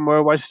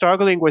customer was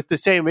struggling with the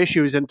same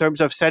issues in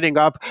terms of setting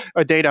up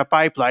a data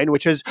pipeline,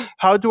 which is,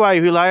 how do I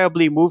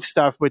reliably move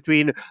stuff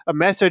between a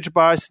message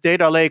bus,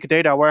 data lake,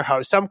 data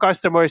warehouse? Some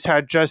customers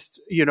had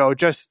just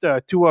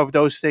two of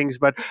those things,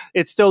 but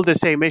it's still the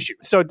same issue.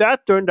 So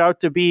that turned out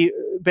to be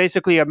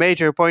basically a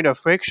major point of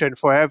friction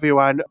for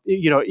everyone,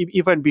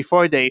 even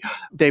before they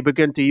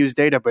begin to use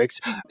Databricks.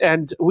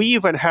 And we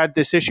even had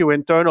this issue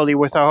internally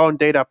with our own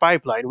data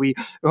pipeline. We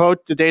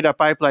wrote the data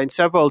pipeline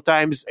several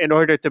times in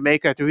order to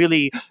make it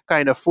really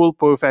kind of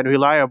foolproof and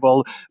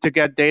reliable to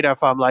get data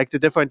from like the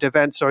different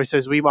event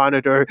sources we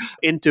monitor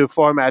into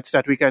formats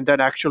that we can then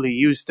actually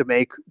use to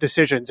make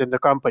decisions in the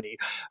company.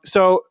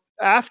 So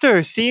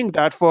after seeing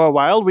that for a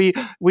while,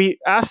 we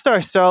asked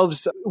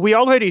ourselves, we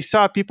already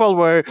saw people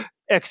were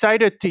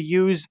excited to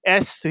use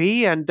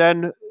S3 and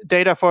then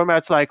data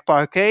formats like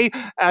Parquet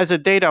as a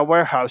data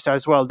warehouse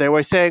as well. They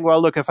were saying, well,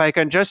 look, if I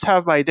can just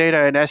have my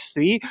data in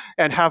S3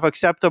 and have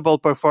acceptable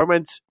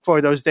performance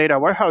for those data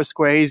warehouse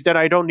queries, then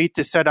I don't need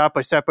to set up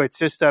a separate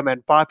system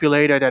and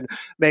populate it and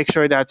make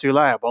sure that's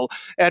reliable.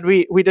 And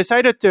we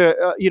decided to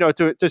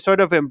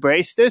sort of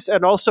embrace this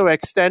and also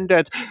extend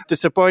it to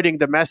supporting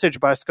the message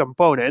bus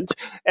component.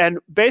 And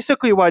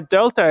basically what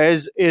Delta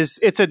is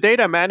it's a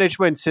data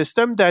management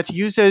system that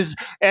uses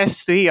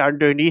S3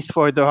 underneath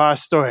for the raw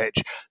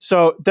storage.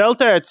 So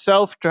Delta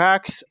itself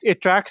tracks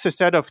a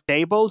set of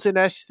tables in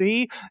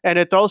S3, and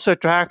it also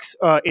tracks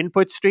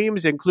input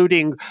streams,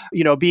 including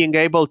being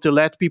able to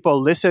let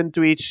people listen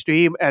to each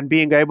stream and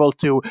being able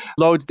to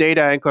load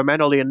data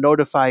incrementally and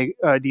notify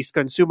these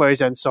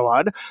consumers and so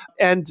on.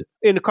 And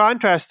in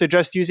contrast to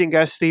just using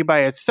S3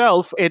 by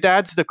itself, it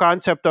adds the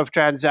concept of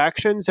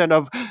transactions and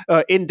of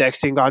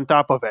indexing on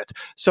top of it.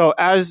 So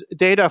as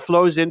data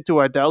flows into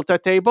a Delta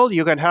table,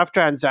 you can have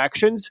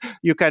transactions.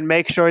 You can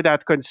make sure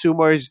that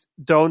consumers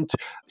don't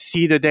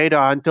see the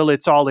data until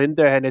it's all in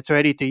there and it's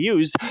ready to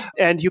use.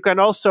 And you can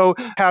also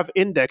have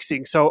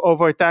indexing. So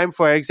over time,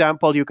 for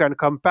example, you can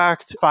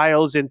compact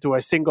files into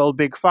a single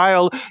big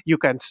file. You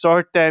can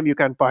sort them. You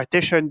can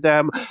partition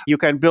them. You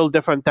can build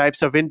different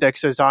types of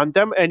indexes on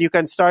them. And you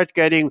can start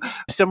getting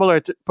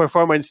similar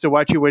performance to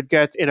what you would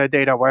get in a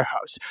data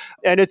warehouse.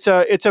 And it's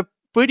a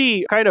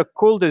pretty kind of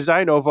cool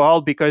design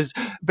overall, because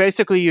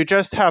basically you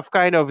just have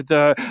kind of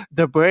the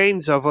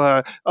brains of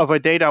a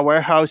data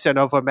warehouse and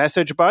of a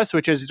message bus,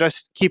 which is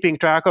just keeping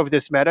track of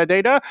this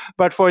metadata.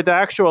 But for the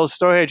actual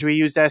storage, we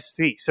use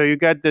S3. So you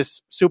get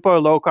this super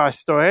low cost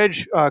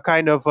storage,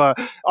 kind of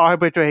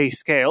arbitrary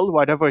scale,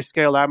 whatever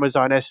scale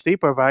Amazon S3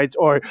 provides,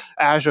 or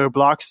Azure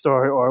Block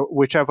Store, or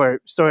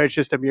whichever storage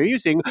system you're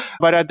using.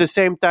 But at the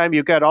same time,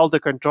 you get all the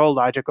control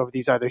logic of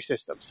these other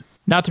systems.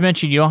 Not to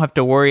mention, you don't have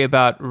to worry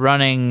about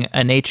running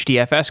an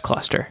HDFS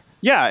cluster.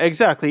 Yeah,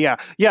 exactly. Yeah.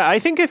 I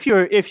think if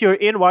you're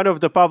in one of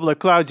the public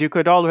clouds, you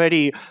could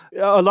already.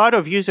 A lot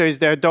of users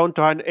there don't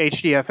run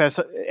HDFS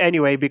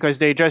anyway because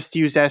they just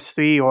use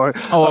S3 or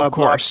of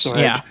course,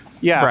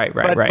 yeah, right.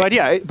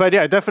 But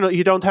yeah, definitely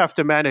you don't have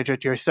to manage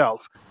it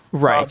yourself.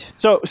 Right.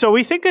 So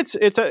we think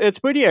it's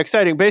pretty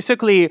exciting.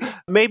 Basically,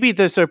 maybe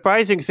the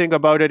surprising thing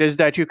about it is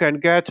that you can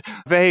get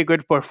very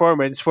good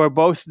performance for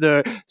both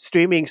the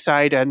streaming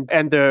side and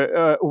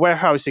the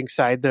warehousing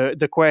side,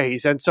 the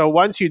queries. And so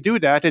once you do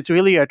that, it's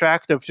really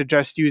attractive to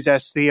just use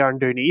S3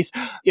 underneath.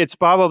 It's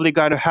probably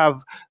going to have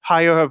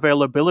higher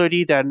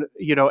availability than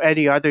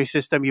any other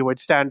system you would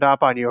stand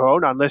up on your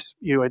own, unless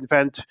you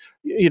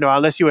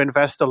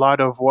invest a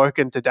lot of work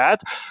into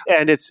that.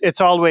 And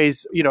it's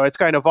always, it's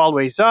kind of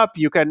always up.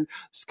 You can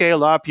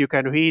scale up. You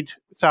can read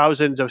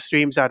thousands of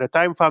streams at a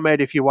time from it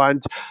if you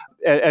want.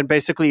 And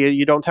basically,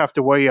 you don't have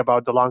to worry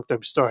about the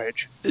long-term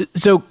storage.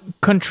 So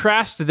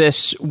contrast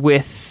this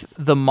with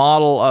the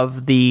model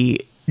of the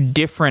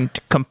different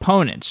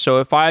components. So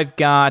if I've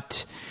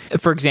got,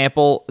 for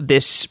example,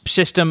 this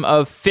system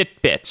of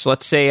Fitbits,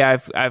 let's say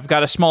I've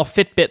got a small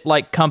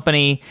Fitbit-like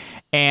company,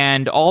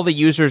 and all the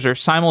users are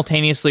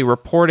simultaneously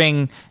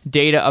reporting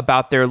data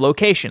about their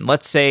location.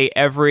 Let's say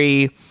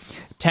every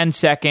 10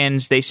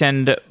 seconds they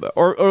send,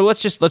 or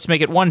let's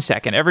make it 1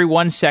 second. Every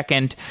 1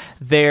 second,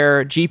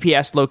 their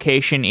GPS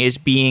location is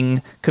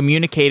being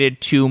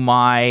communicated to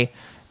my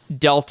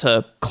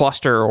Delta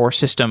cluster or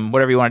system,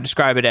 whatever you want to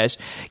describe it as.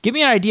 Give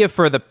me an idea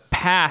for the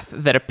path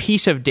that a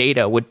piece of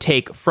data would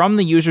take from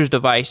the user's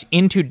device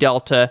into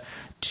Delta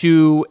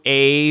to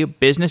a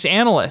business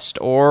analyst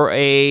or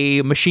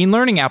a machine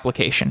learning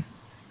application.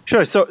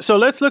 Sure. So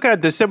let's look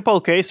at the simple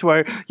case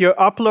where you're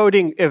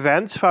uploading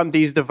events from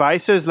these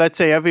devices, let's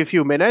say every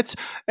few minutes,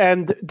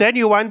 and then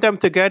you want them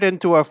to get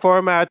into a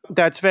format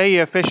that's very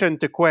efficient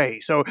to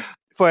query. So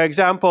for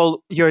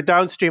example, your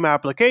downstream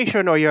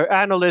application or your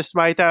analyst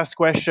might ask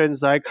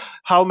questions like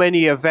how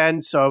many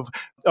events of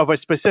a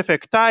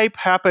specific type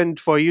happened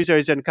for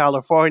users in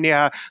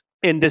California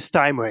in this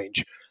time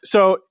range.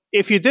 So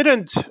if you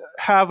didn't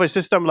have a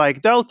system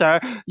like Delta,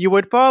 you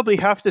would probably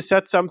have to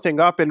set something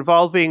up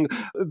involving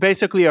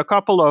basically a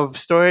couple of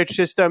storage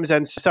systems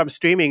and some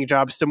streaming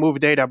jobs to move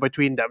data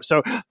between them.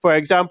 So, for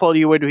example,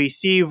 you would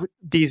receive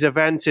these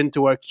events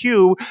into a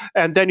queue,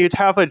 and then you'd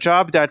have a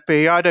job that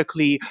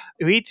periodically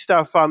reads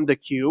stuff from the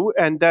queue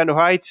and then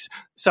writes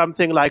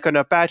something like an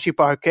Apache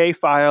Parquet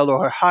file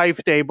or a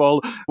Hive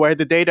table where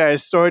the data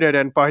is sorted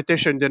and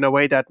partitioned in a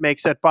way that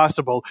makes it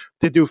possible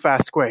to do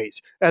fast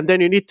queries. And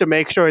then you need to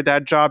make sure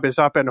that job is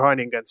up and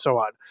running and so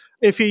on.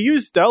 If you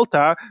use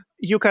Delta,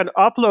 you can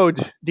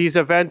upload these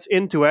events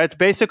into it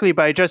basically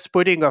by just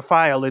putting a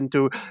file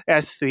into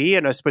S3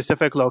 in a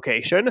specific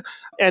location.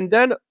 And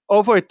then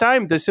over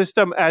time, the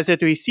system, as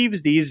it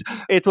receives these,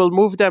 it will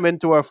move them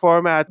into a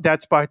format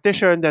that's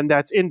partitioned and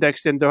that's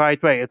indexed in the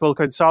right way. It will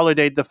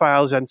consolidate the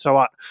files and so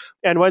on.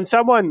 And when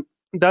someone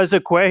does a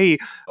query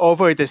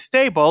over this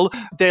table,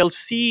 they'll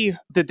see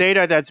the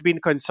data that's been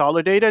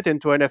consolidated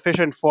into an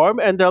efficient form,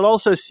 and they'll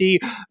also see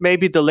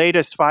maybe the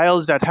latest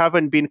files that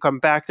haven't been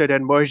compacted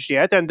and merged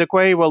yet, and the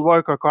query will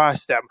work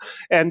across them.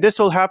 And this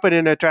will happen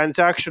in a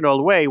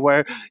transactional way,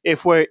 where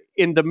if we're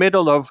in the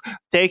middle of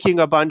taking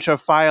a bunch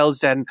of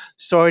files and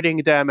sorting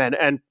them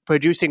and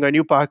producing a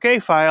new Parquet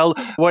file,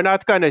 we're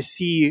not going to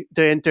see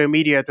the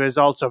intermediate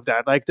results of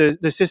that. Like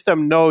the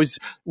system knows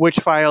which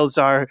files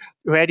are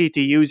ready to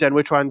use and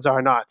which ones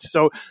are not.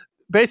 So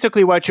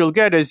basically what you'll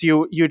get is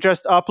you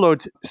just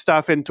upload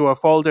stuff into a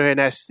folder in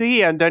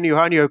S3, and then you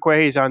run your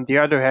queries on the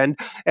other end,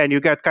 and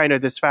you get kind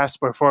of this fast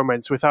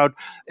performance without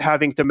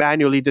having to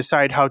manually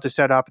decide how to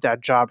set up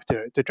that job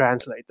to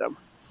translate them.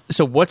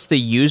 So what's the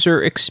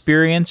user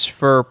experience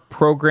for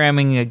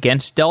programming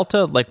against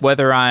Delta? Like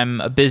whether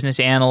I'm a business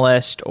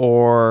analyst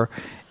or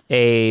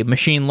a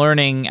machine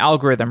learning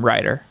algorithm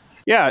writer?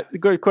 Yeah,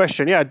 good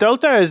question. Yeah,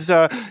 Delta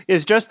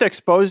is just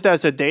exposed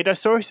as a data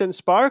source in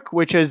Spark,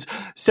 which is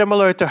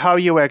similar to how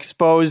you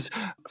expose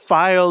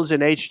files in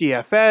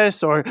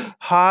HDFS or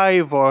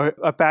Hive or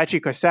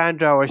Apache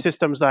Cassandra or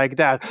systems like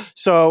that.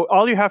 So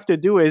all you have to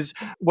do is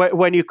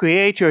when you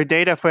create your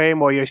data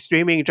frame or your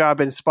streaming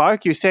job in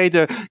Spark, you say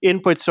the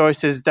input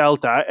source is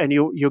Delta, and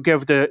you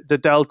give the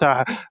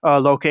Delta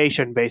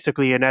location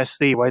basically in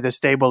S3 where this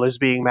table is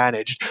being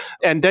managed.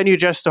 And then you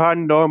just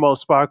run normal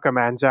Spark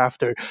commands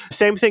after.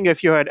 Same thing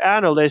if you're an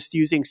analyst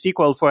using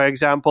SQL, for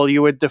example,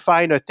 you would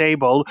define a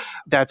table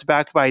that's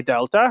backed by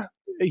Delta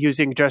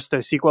using just a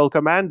SQL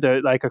command,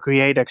 like a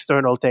create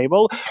external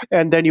table,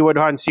 and then you would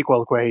run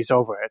SQL queries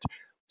over it.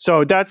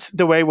 So that's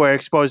the way we're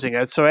exposing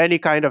it. So any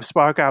kind of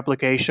Spark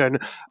application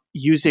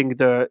using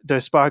the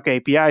Spark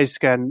APIs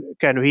can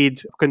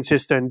read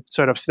consistent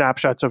sort of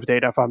snapshots of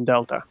data from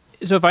Delta.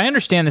 So if I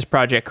understand this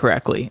project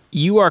correctly,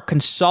 you are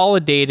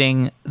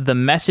consolidating the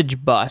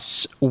message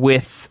bus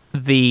with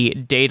the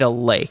data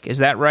lake. Is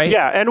that right?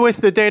 Yeah, and with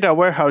the data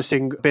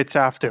warehousing bits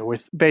after,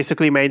 with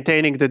basically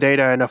maintaining the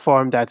data in a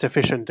form that's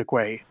efficient to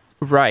query.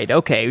 Right.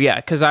 Okay. Yeah.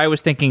 Because I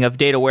was thinking of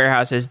data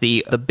warehouse as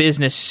the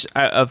business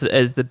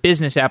as the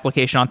business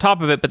application on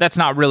top of it, but that's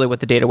not really what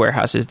the data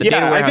warehouse is. The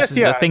data warehouse is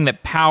the thing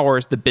that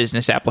powers the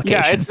business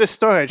application. Yeah, it's the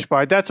storage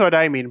part. That's what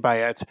I mean by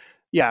it.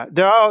 Yeah,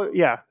 there are.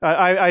 Yeah,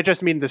 I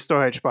just mean the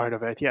storage part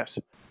of it. Yes.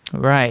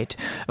 Right.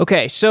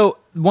 Okay. So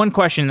one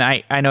question,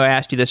 I know I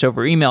asked you this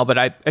over email, but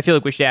I feel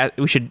like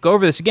we should go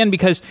over this again,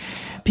 because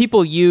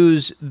people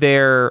use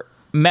their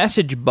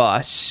message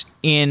bus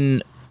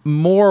in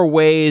more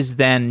ways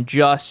than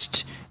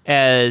just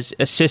as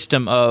a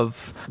system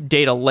of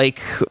data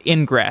lake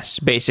ingress,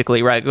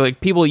 basically, right?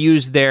 Like people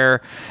use their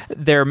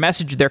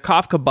message, their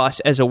Kafka bus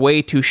as a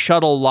way to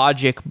shuttle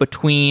logic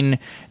between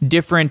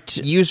different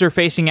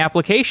user-facing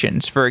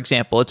applications. For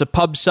example, it's a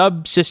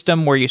pub-sub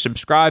system where you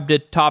subscribe to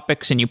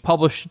topics and you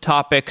publish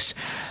topics.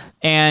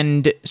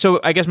 And so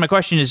I guess my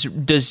question is,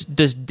 does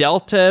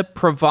Delta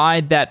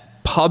provide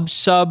that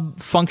pub-sub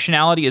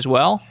functionality as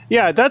well?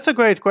 Yeah, that's a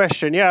great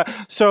question. Yeah,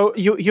 so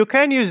you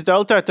can use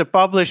Delta to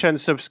publish and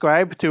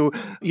subscribe to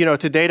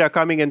data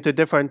coming into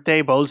different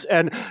tables,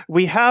 and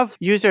we have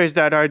users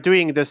that are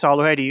doing this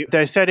already.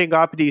 They're setting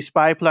up these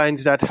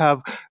pipelines that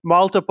have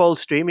multiple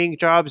streaming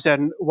jobs,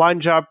 and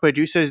one job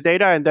produces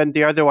data, and then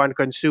the other one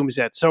consumes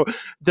it. So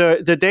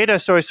the data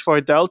source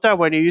for Delta,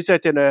 when you use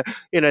it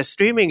in a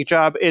streaming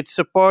job, it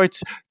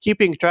supports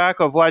keeping track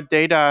of what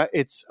data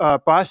it's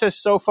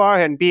processed so far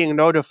and being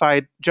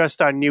notified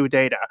just on new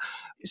data.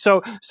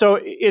 So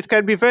it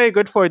can be very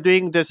good for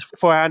doing this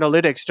for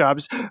analytics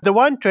jobs. The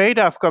one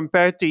trade-off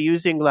compared to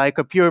using like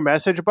a pure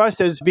message bus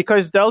is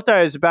because Delta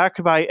is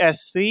backed by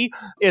S3,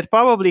 it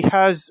probably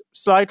has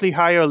slightly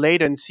higher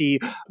latency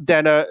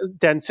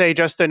than say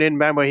just an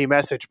in-memory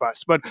message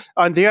bus. But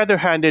on the other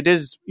hand, it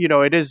is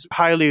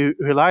highly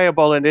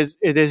reliable, and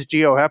it is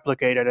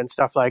geo-replicated and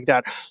stuff like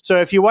that. So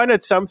if you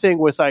wanted something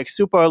with like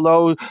super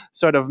low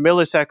sort of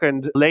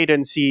millisecond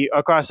latency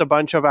across a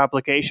bunch of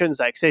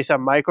applications, like say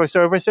some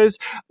microservices,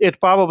 it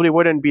probably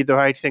wouldn't be the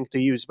right thing to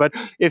use. But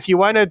if you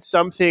wanted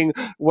something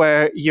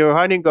where you're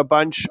running a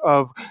bunch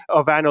of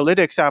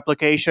analytics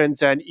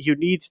applications and you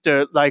need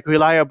to like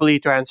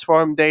reliably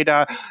transform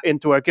data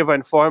into a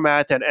given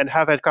format and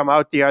have it come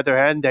out the other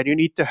end, and you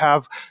need to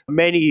have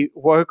many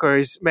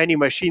workers, many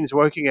machines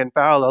working in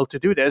parallel to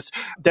do this,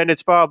 then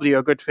it's probably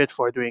a good fit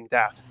for doing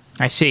that.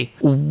 I see.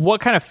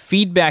 What kind of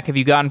feedback have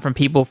you gotten from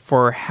people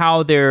for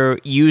how they're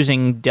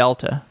using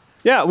Delta?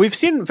 Yeah, we've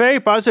seen very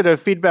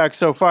positive feedback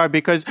so far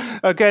because,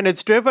 again,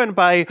 it's driven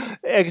by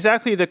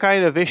exactly the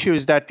kind of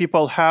issues that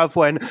people have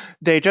when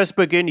they just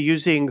begin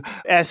using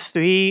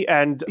S3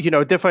 and,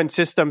 different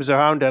systems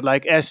around it,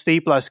 like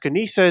S3 plus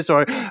Kinesis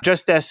or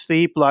just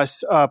S3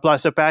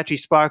 plus Apache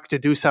Spark to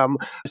do some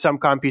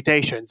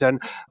computations.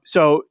 And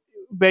so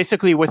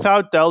basically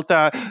without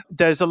Delta,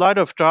 there's a lot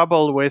of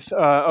trouble with,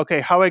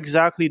 how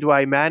exactly do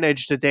I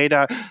manage the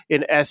data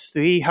in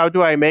S3? How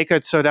do I make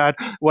it so that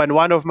when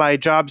one of my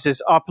jobs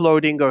is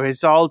uploading a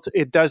result,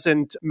 it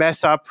doesn't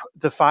mess up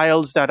the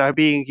files that are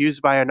being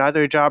used by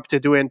another job to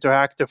do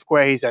interactive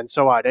queries and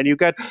so on. And you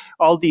get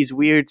all these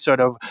weird sort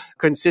of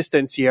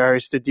consistency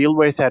errors to deal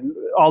with and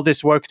all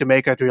this work to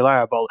make it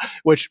reliable,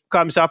 which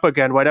comes up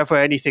again whenever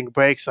anything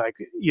breaks. Like,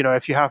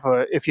 if you have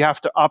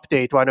to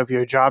update one of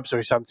your jobs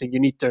or something, you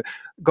need to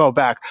go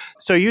back.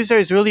 So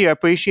users really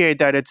appreciate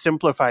that it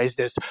simplifies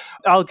this.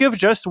 I'll give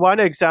just one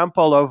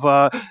example of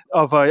a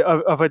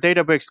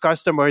Databricks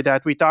customer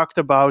that we talked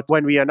about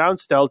when we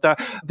announced Delta.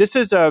 This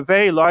is a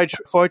very large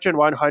Fortune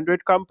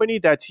 100 company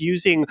that's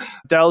using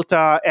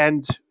Delta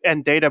and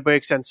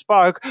Databricks and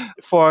Spark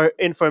for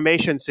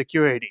information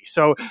security.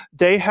 So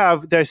they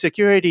have their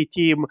security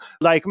team,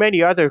 like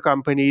many other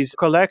companies,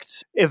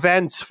 collects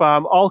events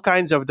from all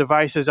kinds of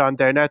devices on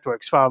their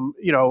networks, from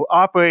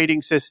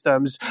operating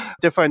systems,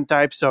 different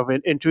types of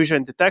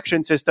intrusion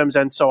detection systems,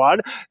 and so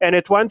on. And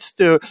it wants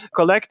to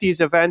collect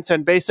these events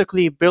and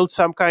basically build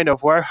some kind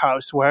of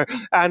warehouse where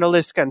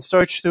analysts can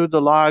search through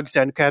the logs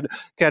and can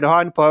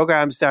run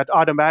programs that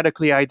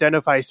automatically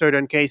identify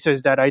certain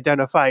cases that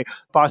identify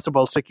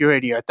possible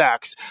security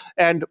attacks.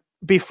 And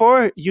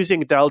before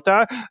using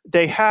Delta,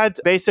 they had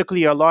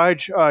basically a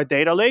large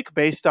data lake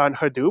based on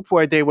Hadoop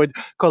where they would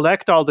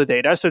collect all the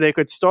data so they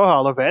could store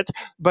all of it,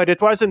 but it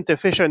wasn't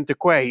efficient to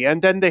query.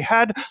 And then they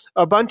had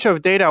a bunch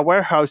of data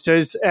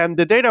warehouses, and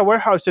the data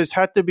warehouses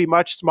had to be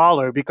much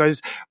smaller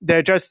because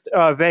they're just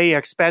very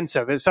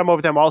expensive. And some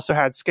of them also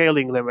had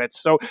scaling limits.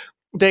 So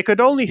they could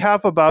only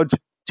have about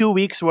 2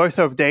 weeks worth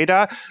of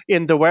data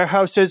in the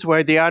warehouses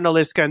where the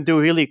analyst can do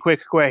really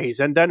quick queries.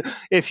 And then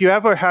if you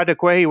ever had a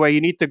query where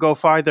you need to go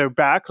farther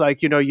back,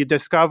 like, you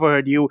discover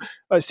a new,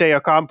 say,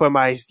 a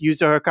compromised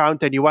user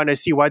account and you want to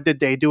see what did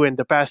they do in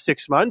the past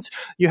 6 months,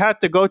 you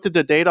had to go to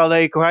the data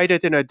lake, write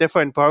it in a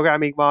different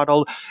programming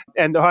model,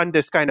 and run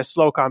this kind of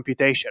slow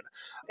computation.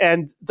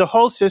 And the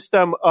whole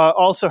system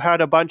also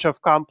had a bunch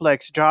of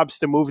complex jobs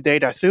to move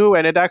data through.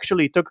 And it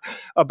actually took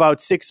about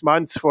 6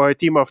 months for a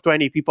team of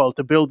 20 people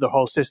to build the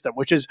whole system,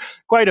 which is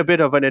quite a bit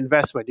of an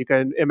investment. You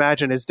can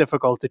imagine it's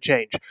difficult to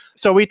change.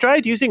 So we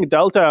tried using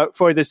Delta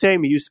for the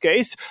same use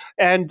case,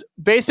 and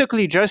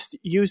basically just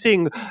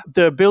using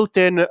the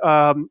built-in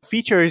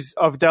features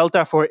of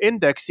Delta for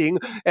indexing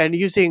and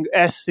using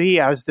S3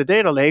 as the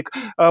data lake,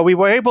 we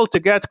were able to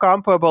get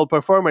comparable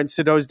performance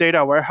to those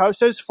data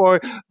warehouses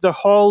for the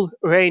whole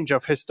range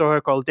of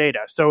historical data.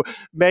 So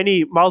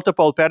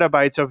multiple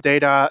petabytes of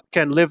data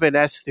can live in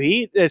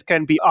S3. It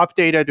can be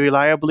updated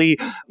reliably,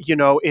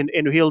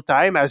 in real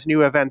time as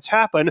new events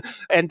happen.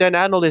 And then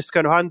analysts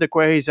can run the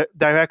queries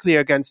directly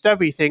against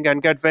everything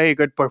and get very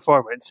good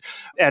performance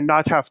and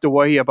not have to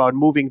worry about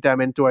moving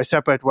them into a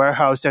separate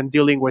warehouse and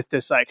dealing with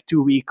this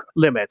 2-week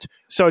limit.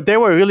 So they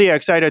were really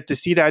excited to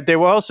see that. They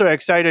were also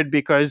excited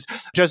because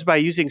just by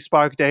using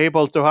Spark, they're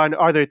able to run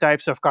other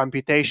types of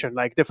computation,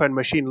 like different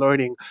machine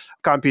learning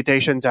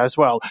computations as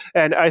well.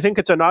 And I think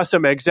it's an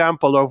awesome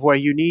example of where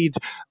you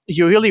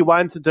really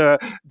want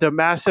the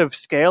massive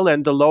scale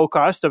and the low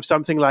cost of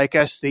something like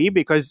S3,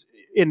 because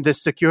in the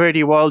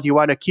security world, you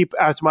want to keep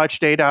as much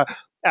data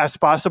as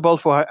possible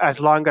for as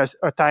long as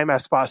a time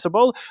as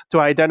possible to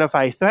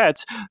identify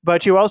threats.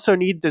 But you also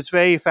need this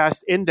very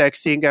fast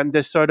indexing and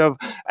this sort of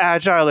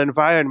agile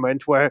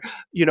environment where,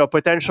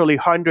 potentially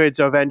hundreds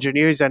of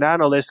engineers and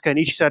analysts can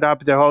each set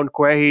up their own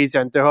queries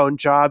and their own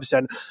jobs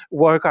and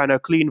work on a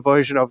clean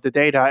version of the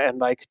data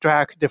and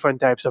track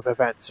different types of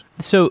events.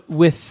 So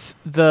with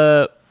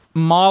the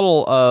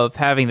model of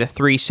having the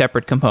 3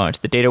 separate components,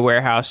 the data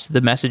warehouse,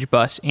 the message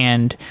bus,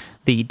 and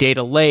the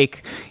data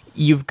lake,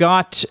 you've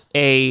got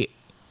the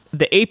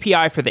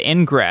API for the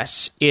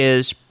ingress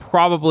is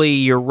probably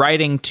you're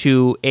writing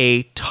to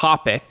a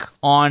topic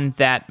on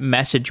that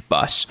message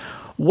bus.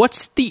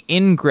 What's the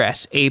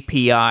ingress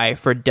API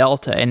for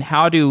Delta, and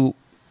how do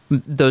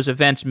those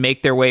events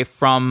make their way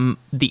from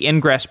the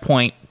ingress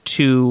point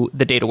to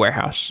the data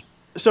warehouse?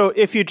 So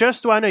if you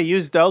just want to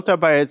use Delta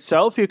by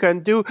itself, you can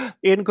do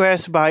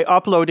ingress by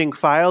uploading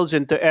files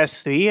into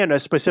S3 in a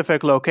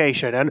specific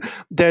location. And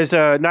there's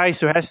a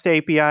nice REST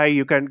API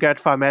you can get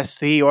from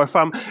S3 or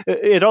from,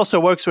 it also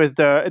works with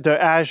the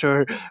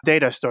Azure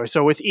data store.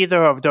 So with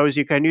either of those,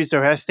 you can use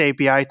the REST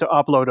API to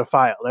upload a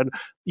file. And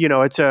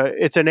it's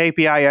an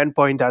API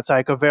endpoint that's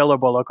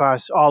available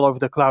across all of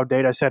the cloud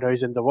data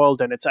centers in the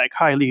world, and it's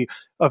highly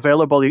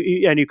available,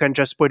 and you can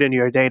just put in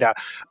your data.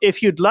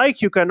 If you'd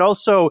like, you can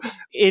also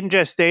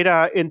ingest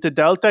data into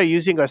Delta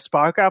using a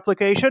Spark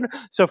application.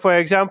 So for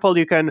example,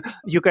 you can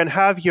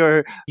have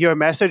your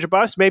message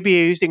bus, maybe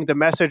you're using the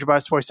message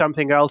bus for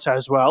something else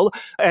as well,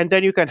 and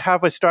then you can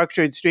have a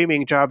structured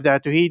streaming job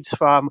that reads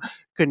from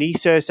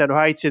Kinesis and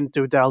writes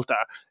into Delta,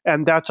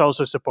 and that's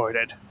also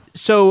supported.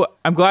 So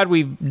I'm glad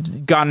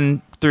we've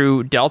gotten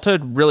through Delta,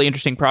 really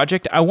interesting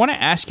project. I want to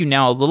ask you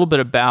now a little bit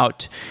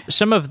about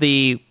some of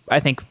the, I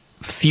think,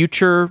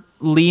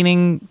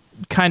 future-leaning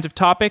kinds of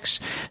topics.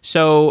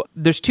 So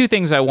there's two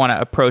things I want to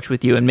approach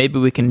with you, and maybe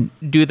we can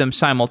do them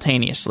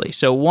simultaneously.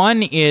 So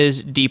one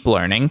is deep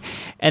learning,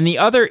 and the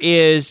other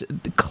is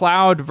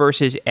cloud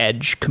versus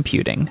edge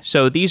computing.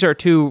 So these are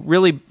two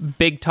really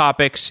big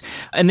topics,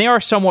 and they are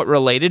somewhat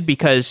related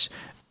because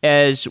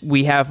as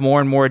we have more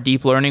and more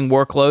deep learning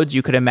workloads,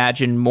 you could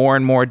imagine more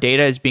and more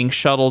data is being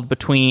shuttled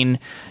between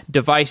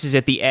devices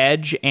at the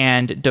edge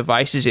and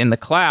devices in the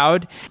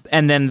cloud.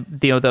 And then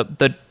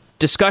the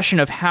discussion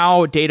of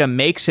how data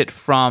makes it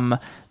from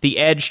the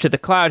edge to the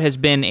cloud has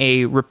been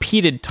a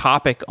repeated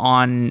topic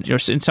on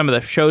in some of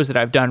the shows that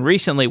I've done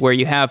recently, where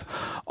you have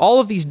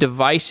all of these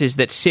devices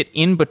that sit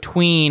in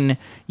between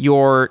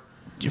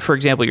for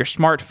example, your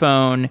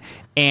smartphone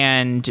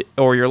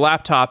or your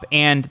laptop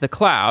and the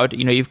cloud.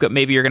 You've got,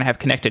 maybe you're going to have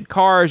connected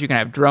cars, you can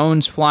have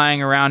drones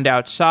flying around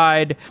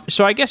outside.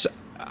 So I guess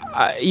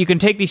you can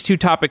take these two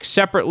topics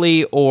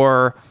separately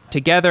or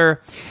together.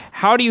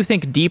 How do you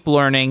think deep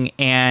learning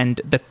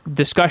and the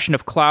discussion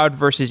of cloud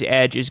versus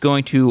edge is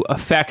going to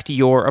affect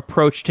your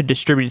approach to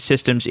distributed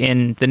systems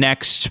in the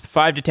next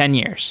 5 to 10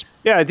 years?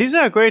 Yeah, these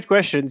are great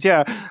questions.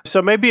 Yeah.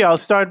 So maybe I'll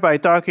start by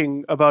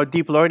talking about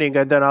deep learning,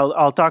 and then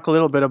I'll talk a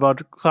little bit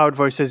about cloud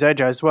versus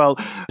edge as well.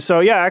 So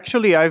yeah,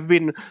 actually I've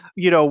been,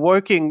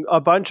 working a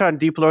bunch on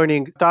deep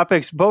learning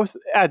topics, both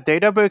at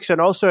Databricks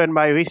and also in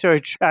my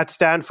research at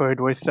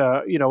Stanford with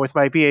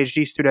my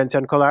PhD students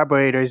and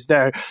collaborators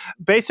there.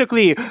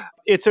 Basically,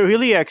 it's a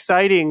really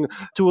exciting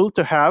tool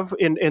to have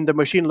in the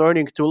machine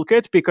learning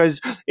toolkit because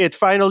it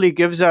finally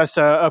gives us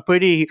a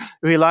pretty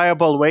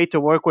reliable way to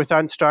work with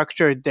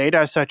unstructured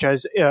data such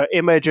as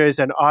images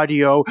and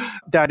audio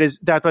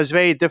that was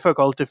very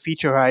difficult to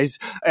featureize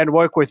and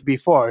work with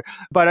before.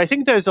 But I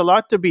think there's a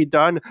lot to be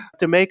done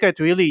to make it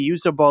really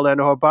usable and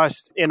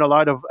robust in a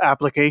lot of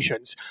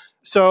applications.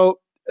 So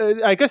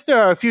I guess there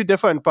are a few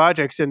different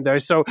projects in there.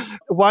 So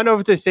one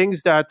of the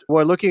things that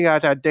we're looking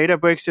at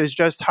Databricks is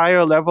just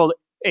higher level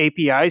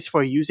APIs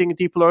for using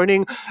deep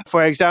learning.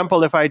 For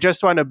example, if I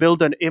just want to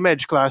build an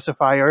image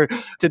classifier,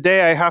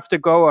 today I have to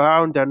go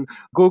around and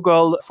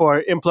Google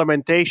for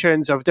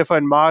implementations of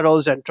different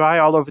models and try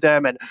all of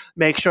them and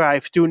make sure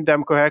I've tuned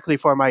them correctly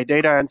for my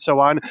data and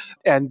so on,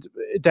 and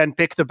then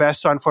pick the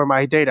best one for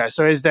my data.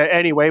 So is there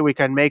any way we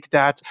can make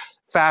that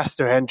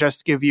faster and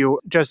just give you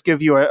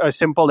a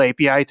simple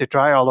API to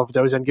try all of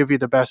those and give you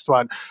the best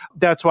one?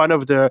 That's one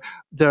of the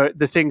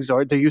things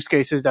or the use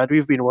cases that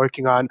we've been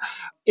working on.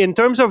 In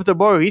terms of the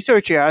more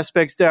researchy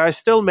aspects, there are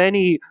still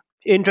many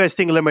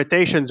interesting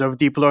limitations of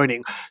deep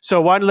learning. So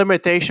one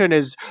limitation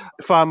is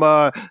from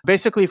a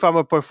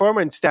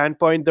performance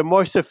standpoint, the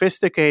more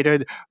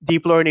sophisticated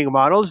deep learning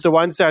models, the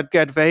ones that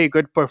get very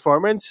good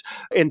performance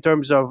in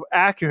terms of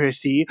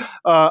accuracy,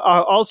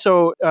 are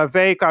also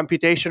very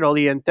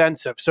computationally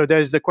intensive. So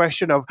there's the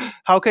question of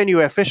how can you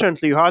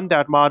efficiently run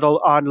that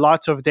model on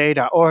lots of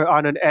data or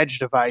on an edge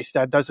device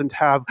that doesn't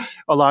have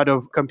a lot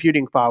of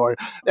computing power.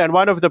 And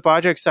one of the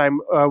projects I'm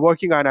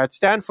working on at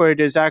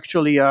Stanford is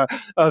actually a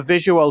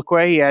visual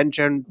query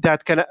engine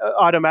that can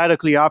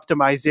automatically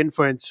optimize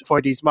inference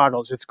for these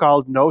models. It's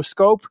called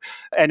NoScope,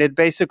 and it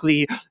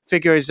basically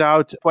figures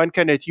out when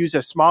can it use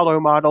a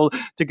smaller model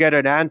to get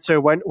an answer,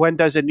 when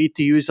does it need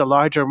to use a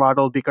larger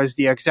model because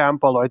the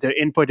example or the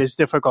input is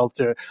difficult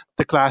to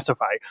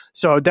classify.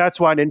 So that's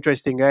one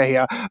interesting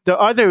area. The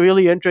other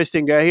really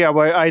interesting area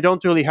where I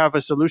don't really have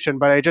a solution,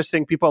 but I just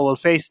think people will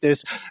face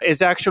this,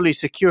 is actually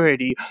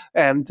security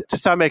and to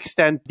some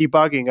extent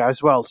debugging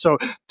as well. So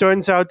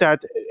turns out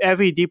that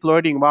every deep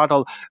learning model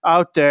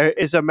out there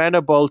is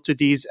amenable to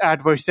these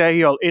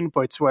adversarial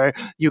inputs where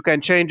you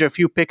can change a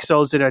few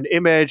pixels in an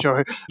image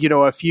or,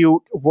 a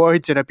few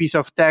words in a piece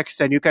of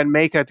text and you can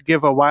make it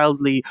give a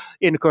wildly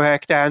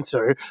incorrect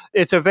answer.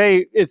 It's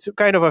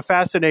kind of a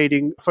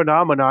fascinating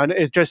phenomenon.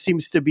 It just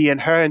seems to be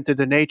inherent to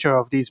the nature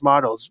of these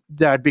models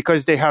that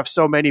because they have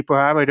so many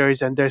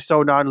parameters and they're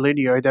so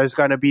nonlinear, there's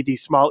going to be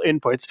these small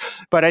inputs.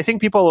 But I think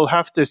people will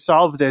have to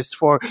solve this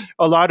for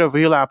a lot of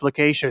real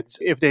applications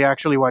if they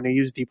actually want to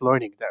use deep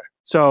learning there.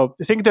 So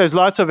I think there's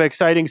lots of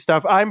exciting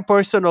stuff. I'm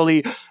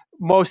personally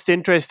most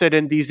interested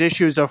in these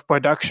issues of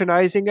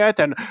productionizing it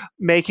and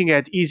making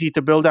it easy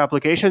to build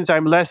applications.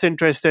 I'm less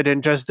interested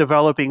in just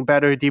developing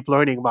better deep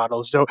learning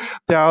models. So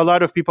there are a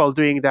lot of people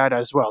doing that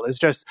as well. It's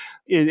just,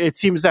 it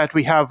seems that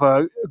we have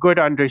a good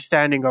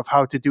understanding of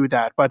how to do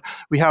that, but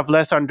we have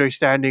less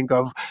understanding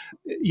of,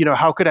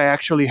 how could I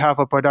actually have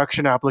a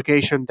production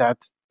application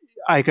that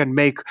I can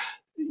make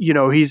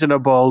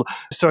reasonable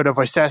sort of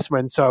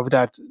assessments of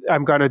that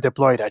I'm going to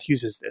deploy that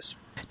uses this.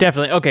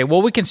 Definitely. Okay,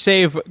 well, we can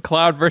save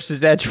cloud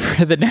versus edge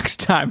for the next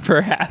time,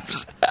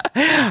 perhaps.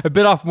 A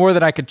bit off more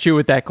than I could chew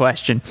with that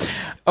question.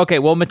 Okay,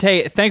 well,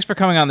 Matej, thanks for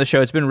coming on the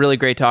show. It's been really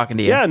great talking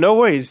to you. Yeah, no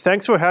worries.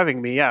 Thanks for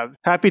having me. Yeah,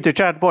 happy to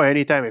chat more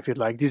anytime if you'd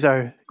like. These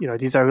are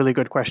really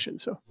good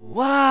questions. So.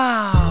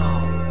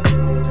 Wow.